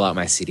and pull out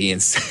my CD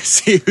and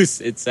see who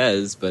it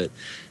says. But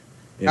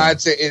no,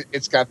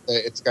 it's got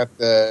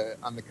the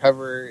on the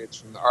cover.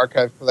 It's from the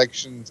archive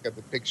collection. It's got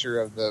the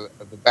picture of the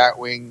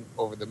Batwing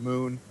over the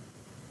moon.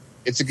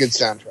 It's a good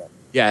soundtrack.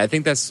 Yeah, I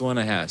think that's the one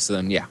I have. So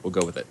then, yeah, we'll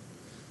go with it.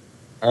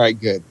 All right,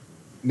 good.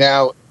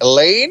 Now,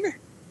 Elaine,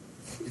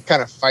 you're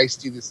kind of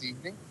feisty this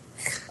evening.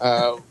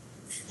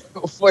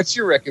 What's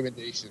your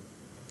recommendation?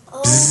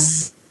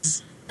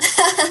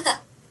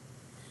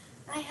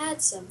 I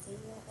had something.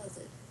 What was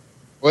it?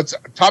 What's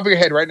top of your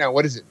head right now?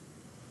 What is it?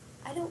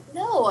 I don't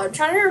know. I'm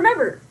trying to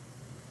remember.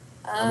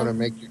 I'm gonna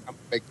make the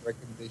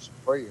recommendation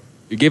for you.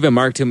 You're giving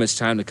Mark too much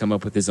time to come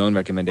up with his own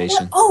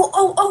recommendation.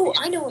 Oh!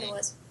 I know what it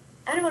was.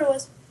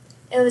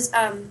 It was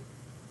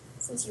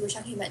since you were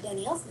talking about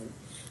Danny Elfman,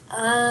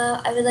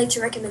 I would like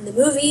to recommend the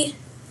movie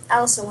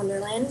Alice in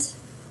Wonderland,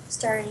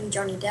 starring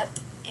Johnny Depp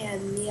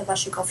and Mia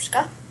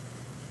Wasikowska.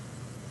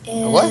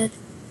 And what?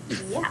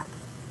 Yeah.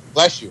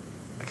 Bless you.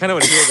 I kind of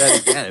want to hear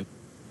that again.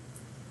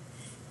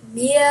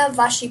 Mia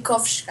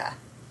Wasikowska.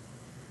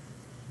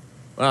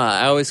 Wow,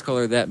 I always call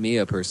her that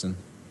Mia person.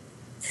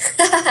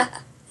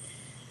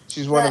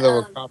 She's one of the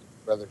Wachowski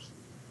brothers.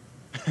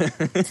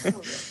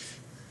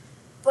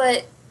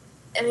 But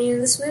I mean,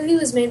 this movie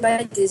was made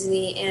by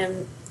Disney,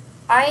 and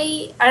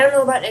I don't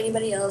know about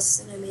anybody else,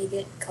 and I may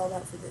get called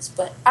out for this,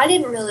 but I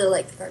didn't really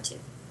like the cartoon,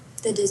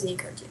 the Disney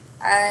cartoon.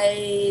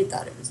 I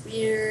thought it was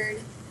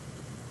weird.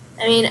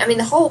 I mean,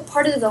 the whole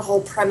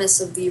premise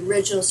of the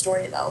original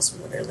story of Alice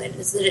in Wonderland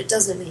is that it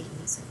doesn't make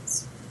any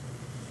sense,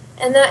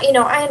 and that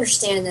I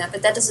understand that,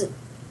 but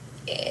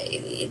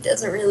it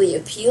doesn't really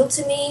appeal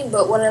to me.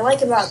 But what I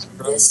like about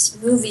this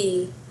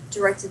movie,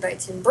 directed by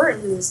Tim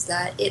Burton, is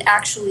that it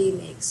actually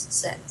makes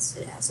sense.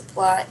 It has a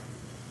plot,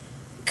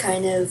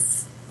 kind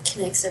of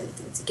connects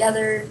everything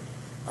together.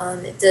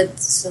 They did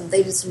some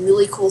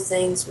really cool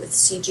things with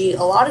CG.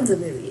 A lot of the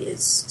movie is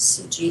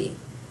CG,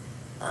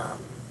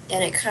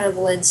 and it kind of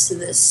lends to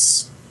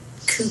this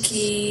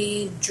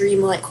kooky,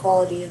 dreamlike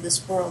quality of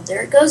this world.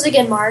 There it goes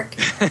again, Mark.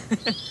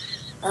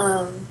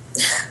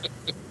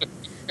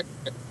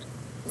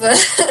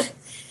 But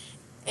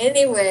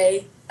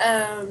anyway.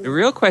 The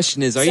real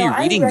question is, are you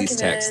reading these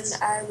texts?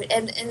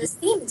 And the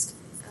theme is...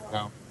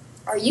 No.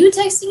 Are you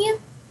texting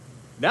him?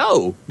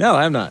 No,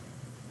 I'm not.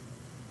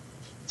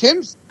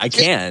 I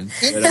can,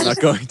 but I'm not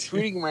going to.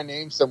 Tweeting my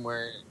name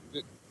somewhere.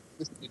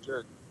 Just a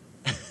jerk.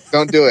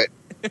 Don't do it.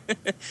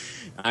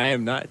 I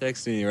am not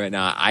texting you right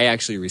now. I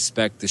actually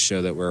respect the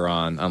show that we're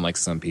on, unlike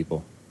some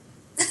people.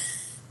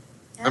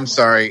 I'm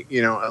sorry.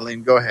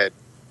 Elaine, go ahead.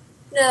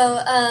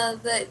 No,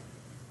 but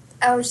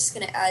I was just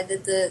going to add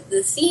that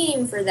the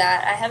theme for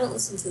that, I haven't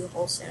listened to the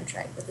whole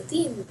soundtrack, but the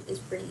theme is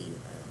pretty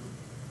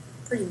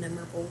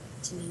memorable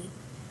to me.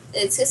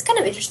 It's kind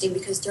of interesting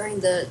because during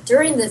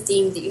the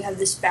theme that you have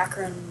this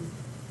background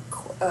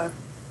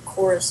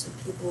chorus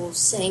of people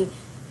saying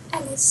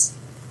Alice.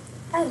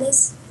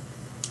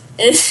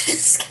 And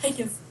it's kind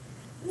of,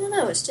 I don't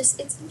know, it's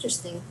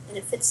interesting and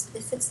it fits the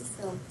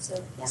film.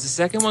 So yeah. Is the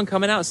second one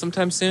coming out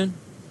sometime soon?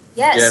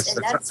 Yes,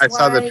 and I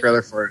saw the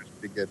trailer for it. It's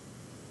pretty good.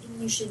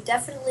 And you should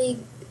definitely,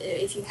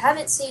 if you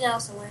haven't seen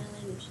Alice in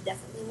Wonderland, you should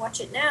definitely watch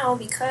it now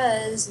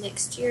because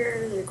next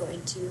year they're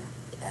going to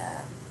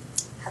have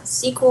a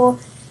sequel.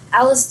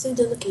 Alice Through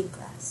the Looking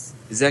Glass.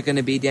 Is that going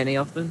to be Danny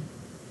Elfman?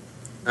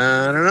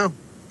 I don't know.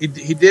 He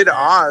did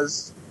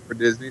Oz for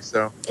Disney,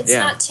 so it's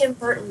not Tim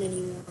Burton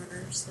anymore.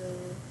 So,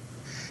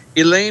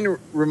 Elaine,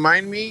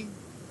 remind me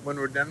when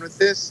we're done with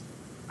this.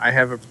 I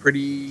have a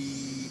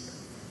pretty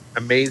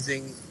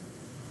amazing.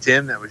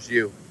 Tim, that was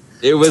you.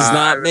 It was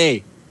not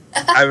me.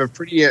 I have a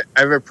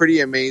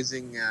pretty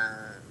amazing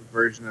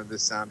version of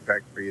this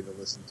soundtrack for you to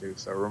listen to.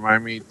 So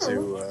remind me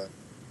to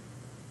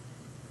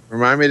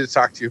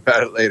talk to you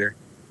about it later.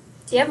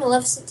 Do you have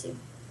Maleficent too?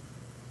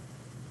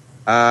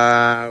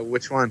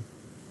 Which one?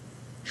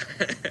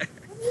 What do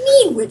you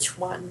mean, which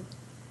one?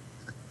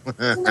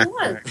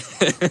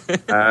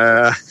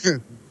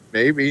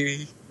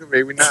 Maybe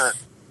not.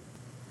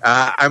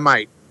 I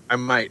might,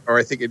 or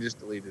I think I just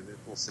deleted it.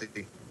 We'll see.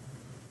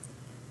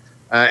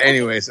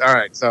 Anyways, all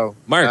right. So,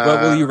 Mark,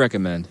 what will you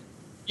recommend?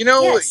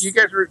 Yes. you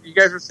guys were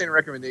saying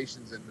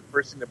recommendations, and the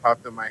first thing that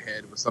popped in my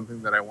head was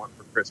something that I want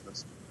for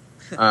Christmas.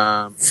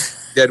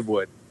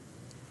 Deadwood.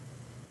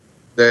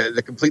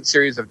 The complete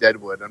series of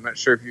Deadwood. I'm not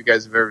sure if you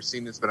guys have ever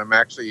seen this, but I'm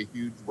actually a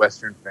huge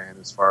Western fan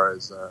as far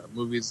as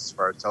movies, as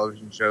far as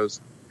television shows.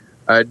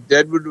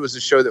 Deadwood was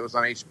a show that was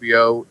on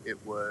HBO.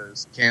 It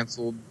was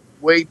canceled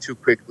way too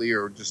quickly,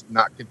 or just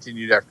not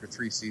continued after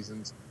 3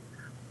 seasons.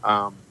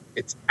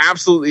 It's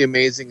absolutely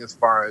amazing as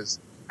far as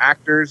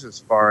actors, as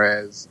far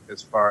as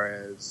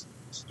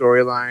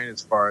storyline,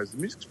 as far as the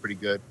music's pretty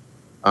good.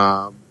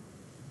 But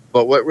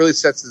what really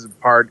sets it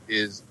apart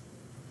is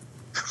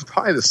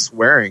probably the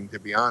swearing. To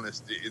be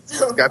honest, it's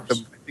got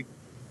the.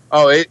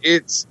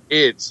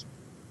 It's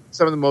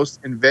some of the most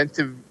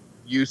inventive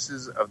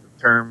uses of the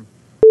term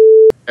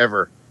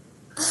ever.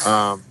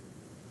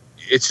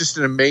 It's just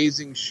an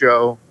amazing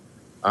show.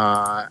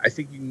 I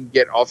think you can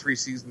get all 3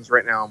 seasons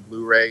right now on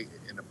Blu-ray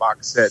in a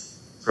box set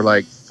for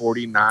like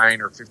 $49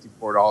 or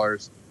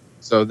 $54.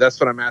 So that's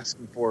what I'm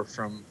asking for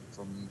from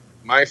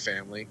my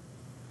family.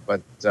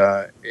 But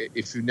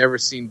if you've never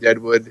seen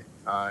Deadwood,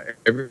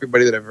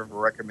 everybody that I've ever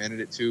recommended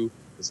it to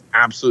has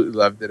absolutely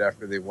loved it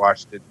after they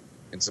watched it.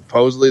 And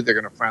supposedly they're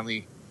going to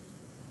finally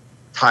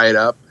tie it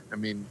up. I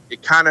mean,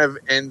 it kind of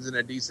ends in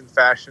a decent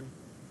fashion,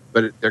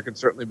 but there can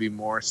certainly be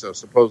more. So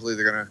supposedly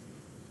they're going to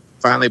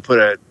finally put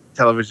a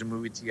television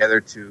movie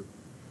together to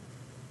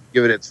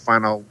give it its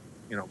final,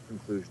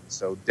 conclusion.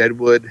 So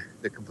Deadwood,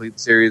 the complete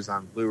series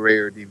on Blu-ray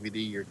or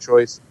DVD, your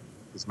choice,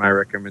 is my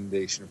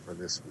recommendation for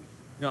this week.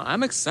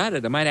 I'm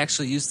excited. I might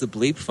actually use the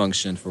bleep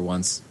function for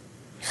once.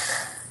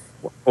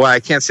 Well,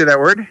 I can't say that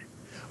word?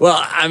 Well,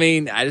 I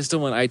mean, I just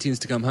don't want iTunes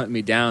to come hunting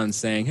me down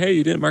saying, hey,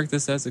 you didn't mark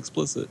this as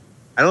explicit.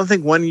 I don't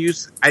think one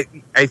use... I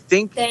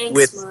think Thanks,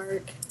 with...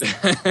 Mark.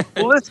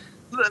 Well,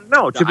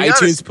 no, to be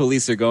iTunes honest,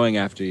 police are going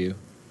after you.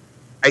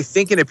 I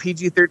think in a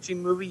PG-13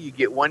 movie, you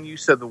get one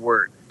use of the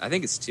word. I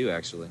think it's 2,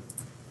 actually.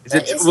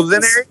 Isn't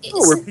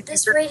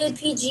this rated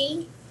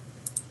PG?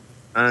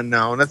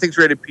 No, nothing's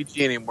rated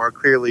PG anymore.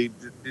 Clearly,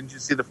 didn't you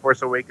see the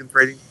Force Awakens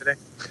rating today?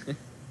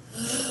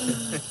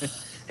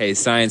 Hey,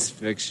 science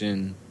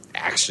fiction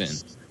action.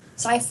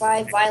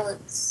 Sci-fi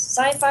violence.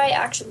 Sci-fi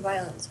action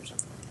violence or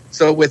something.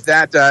 So with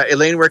that,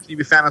 Elaine, where can you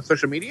be found on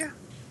social media?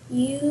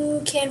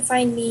 You can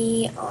find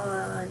me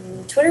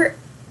on Twitter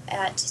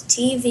at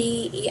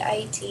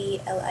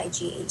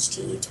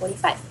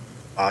TVEITLIGHT25.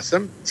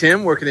 Awesome.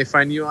 Tim, where can they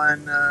find you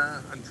on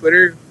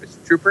Twitter,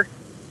 Mr. Trooper?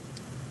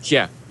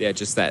 Yeah,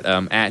 just that,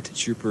 at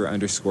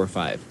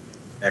Trooper_5.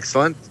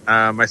 Excellent.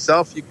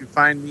 Myself, you can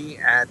find me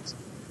at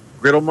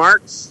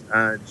Griddlemarks,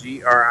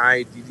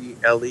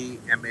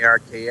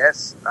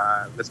 GRIDDLEMARKS.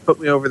 Let's put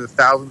me over the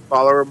 1,000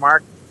 follower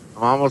mark.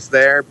 I'm almost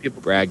there.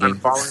 People bragging,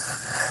 following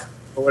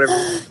or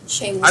whatever.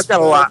 Shameless. I've got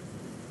a lot.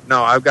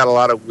 No, I've got a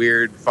lot of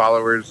weird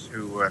followers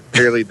who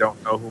clearly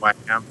don't know who I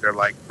am. They're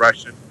like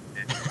Russian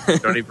and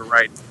don't even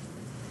write.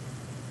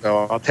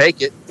 So I'll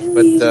take it.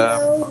 But you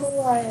know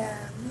who I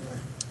am.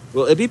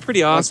 Well, it'd be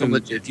pretty awesome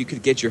if you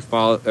could get your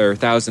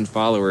 1,000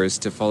 followers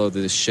to follow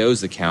the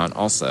show's account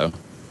also.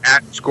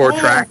 At Score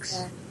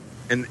Tracks.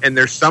 And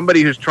there's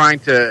somebody who's trying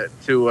to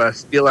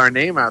steal our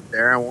name out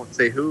there. I won't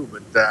say who,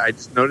 but I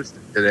just noticed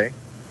it today.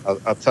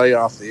 I'll tell you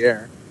off the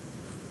air.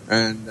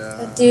 And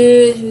the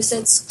dude who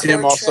said Score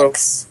Tim also.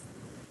 Tricks.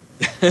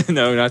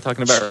 No, we're not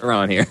talking about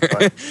Ron here.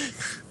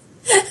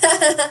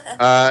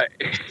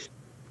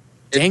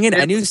 Dang it!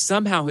 I knew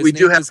somehow his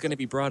name was going to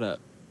be brought up.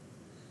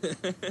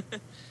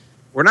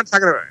 We're not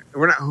talking about.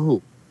 We're not who? Who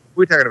are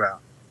we talking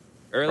about?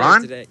 Earlier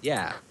Ron? today,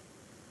 yeah.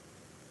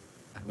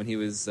 When he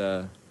was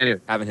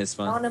anyway having his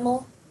fun.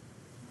 Animal.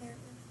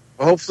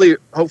 Well, hopefully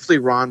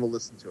Ron will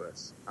listen to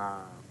us.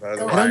 But I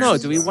don't know.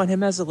 Do we want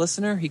him as a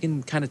listener? He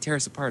can kind of tear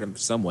us apart in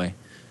some way.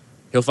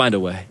 He'll find a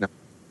way. No.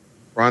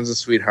 Ron's a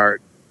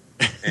sweetheart,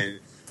 and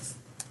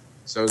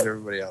so is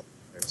everybody else.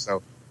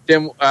 So,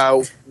 Tim, tell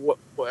us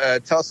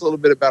a little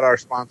bit about our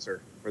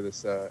sponsor for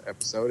this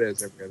episode,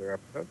 as every other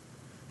episode.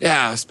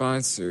 Yeah, our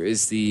sponsor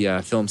is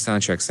the Film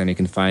Soundtrack Center. You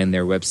can find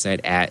their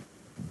website at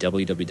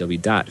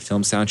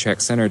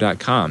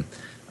www.filmsoundtrackcenter.com.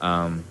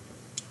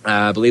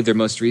 I believe their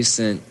most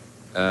recent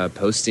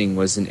posting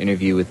was an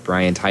interview with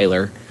Brian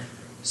Tyler,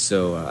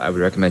 So I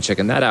would recommend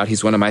checking that out.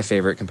 He's one of my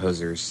favorite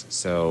composers.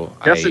 So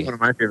definitely one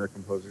of my favorite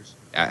composers.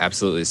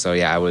 Absolutely. So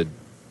yeah,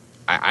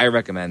 I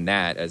recommend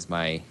that as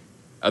my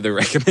other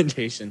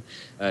recommendation.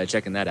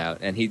 Checking that out,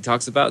 and he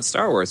talks about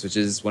Star Wars, which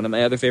is one of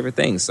my other favorite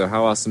things. So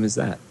how awesome is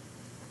that?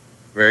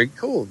 Very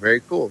cool. Very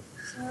cool.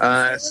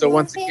 So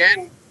once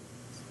again,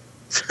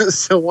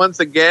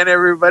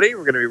 everybody,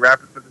 we're going to be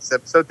wrapping up this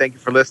episode. Thank you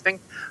for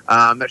listening.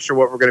 I'm not sure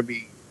what we're going to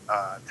be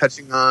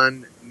touching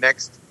on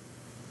next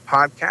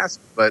podcast,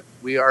 but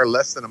we are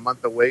less than a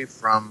month away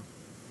from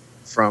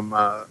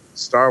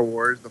Star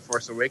Wars: The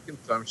Force Awakens.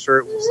 So I'm sure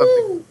it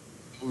will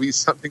be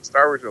something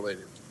Star Wars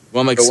related.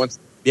 Well,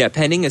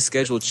 pending a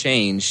scheduled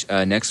change,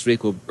 next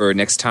week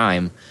next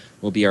time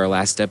will be our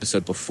last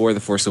episode before The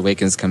Force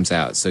Awakens comes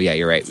out. So yeah,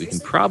 you're right. We can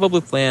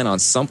probably plan on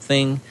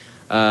something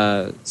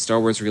Star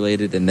Wars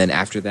related, and then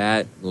after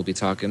that, we'll be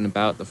talking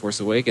about The Force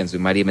Awakens. We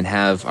might even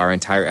have our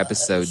entire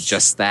episode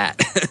just that.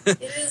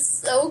 It is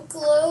so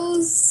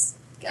close.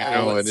 Guys.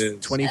 I know it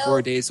is.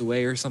 24 days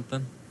away or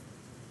something?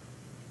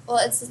 Well,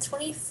 it's the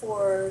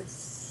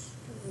 24th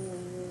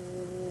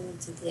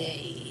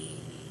today.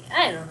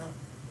 I don't know.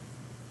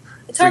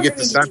 It's to hard get for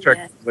the me to do soundtrack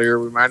that. clear,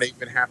 we might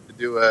even have to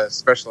do a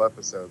special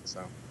episode.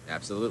 So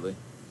Absolutely.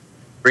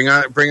 bring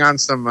on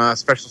some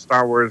special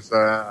Star Wars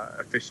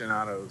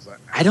aficionados.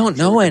 I don't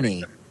know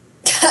any. No,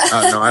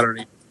 I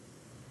don't.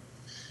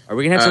 Are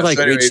we gonna have to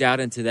anyway, reach out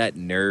into that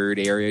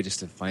nerd area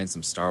just to find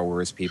some Star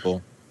Wars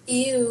people?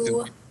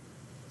 Ew. It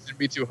should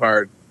be too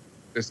hard.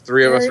 There's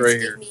three of us Nerds right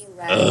give here. me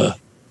rag.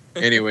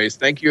 Anyways,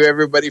 thank you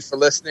everybody for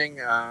listening.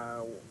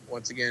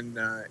 Once again,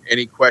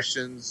 any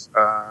questions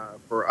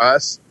for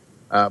us,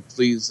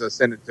 please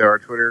send it to our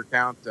Twitter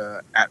account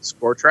at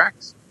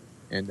ScoreTracks,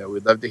 and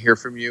we'd love to hear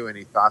from you.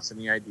 Any thoughts,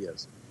 any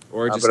ideas?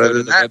 Or just go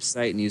to the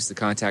website and use the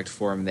contact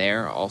form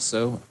there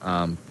also.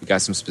 We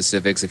got some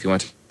specifics if you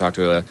want to talk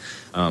to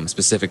a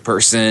specific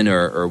person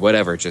or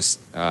whatever. Just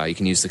you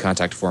can use the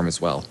contact form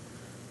as well.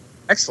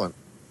 Excellent.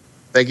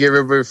 Thank you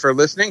everybody for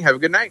listening. Have a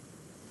good night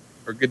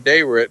or good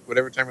day. We're at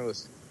whatever time you're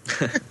listening.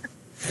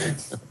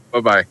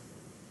 Bye-bye.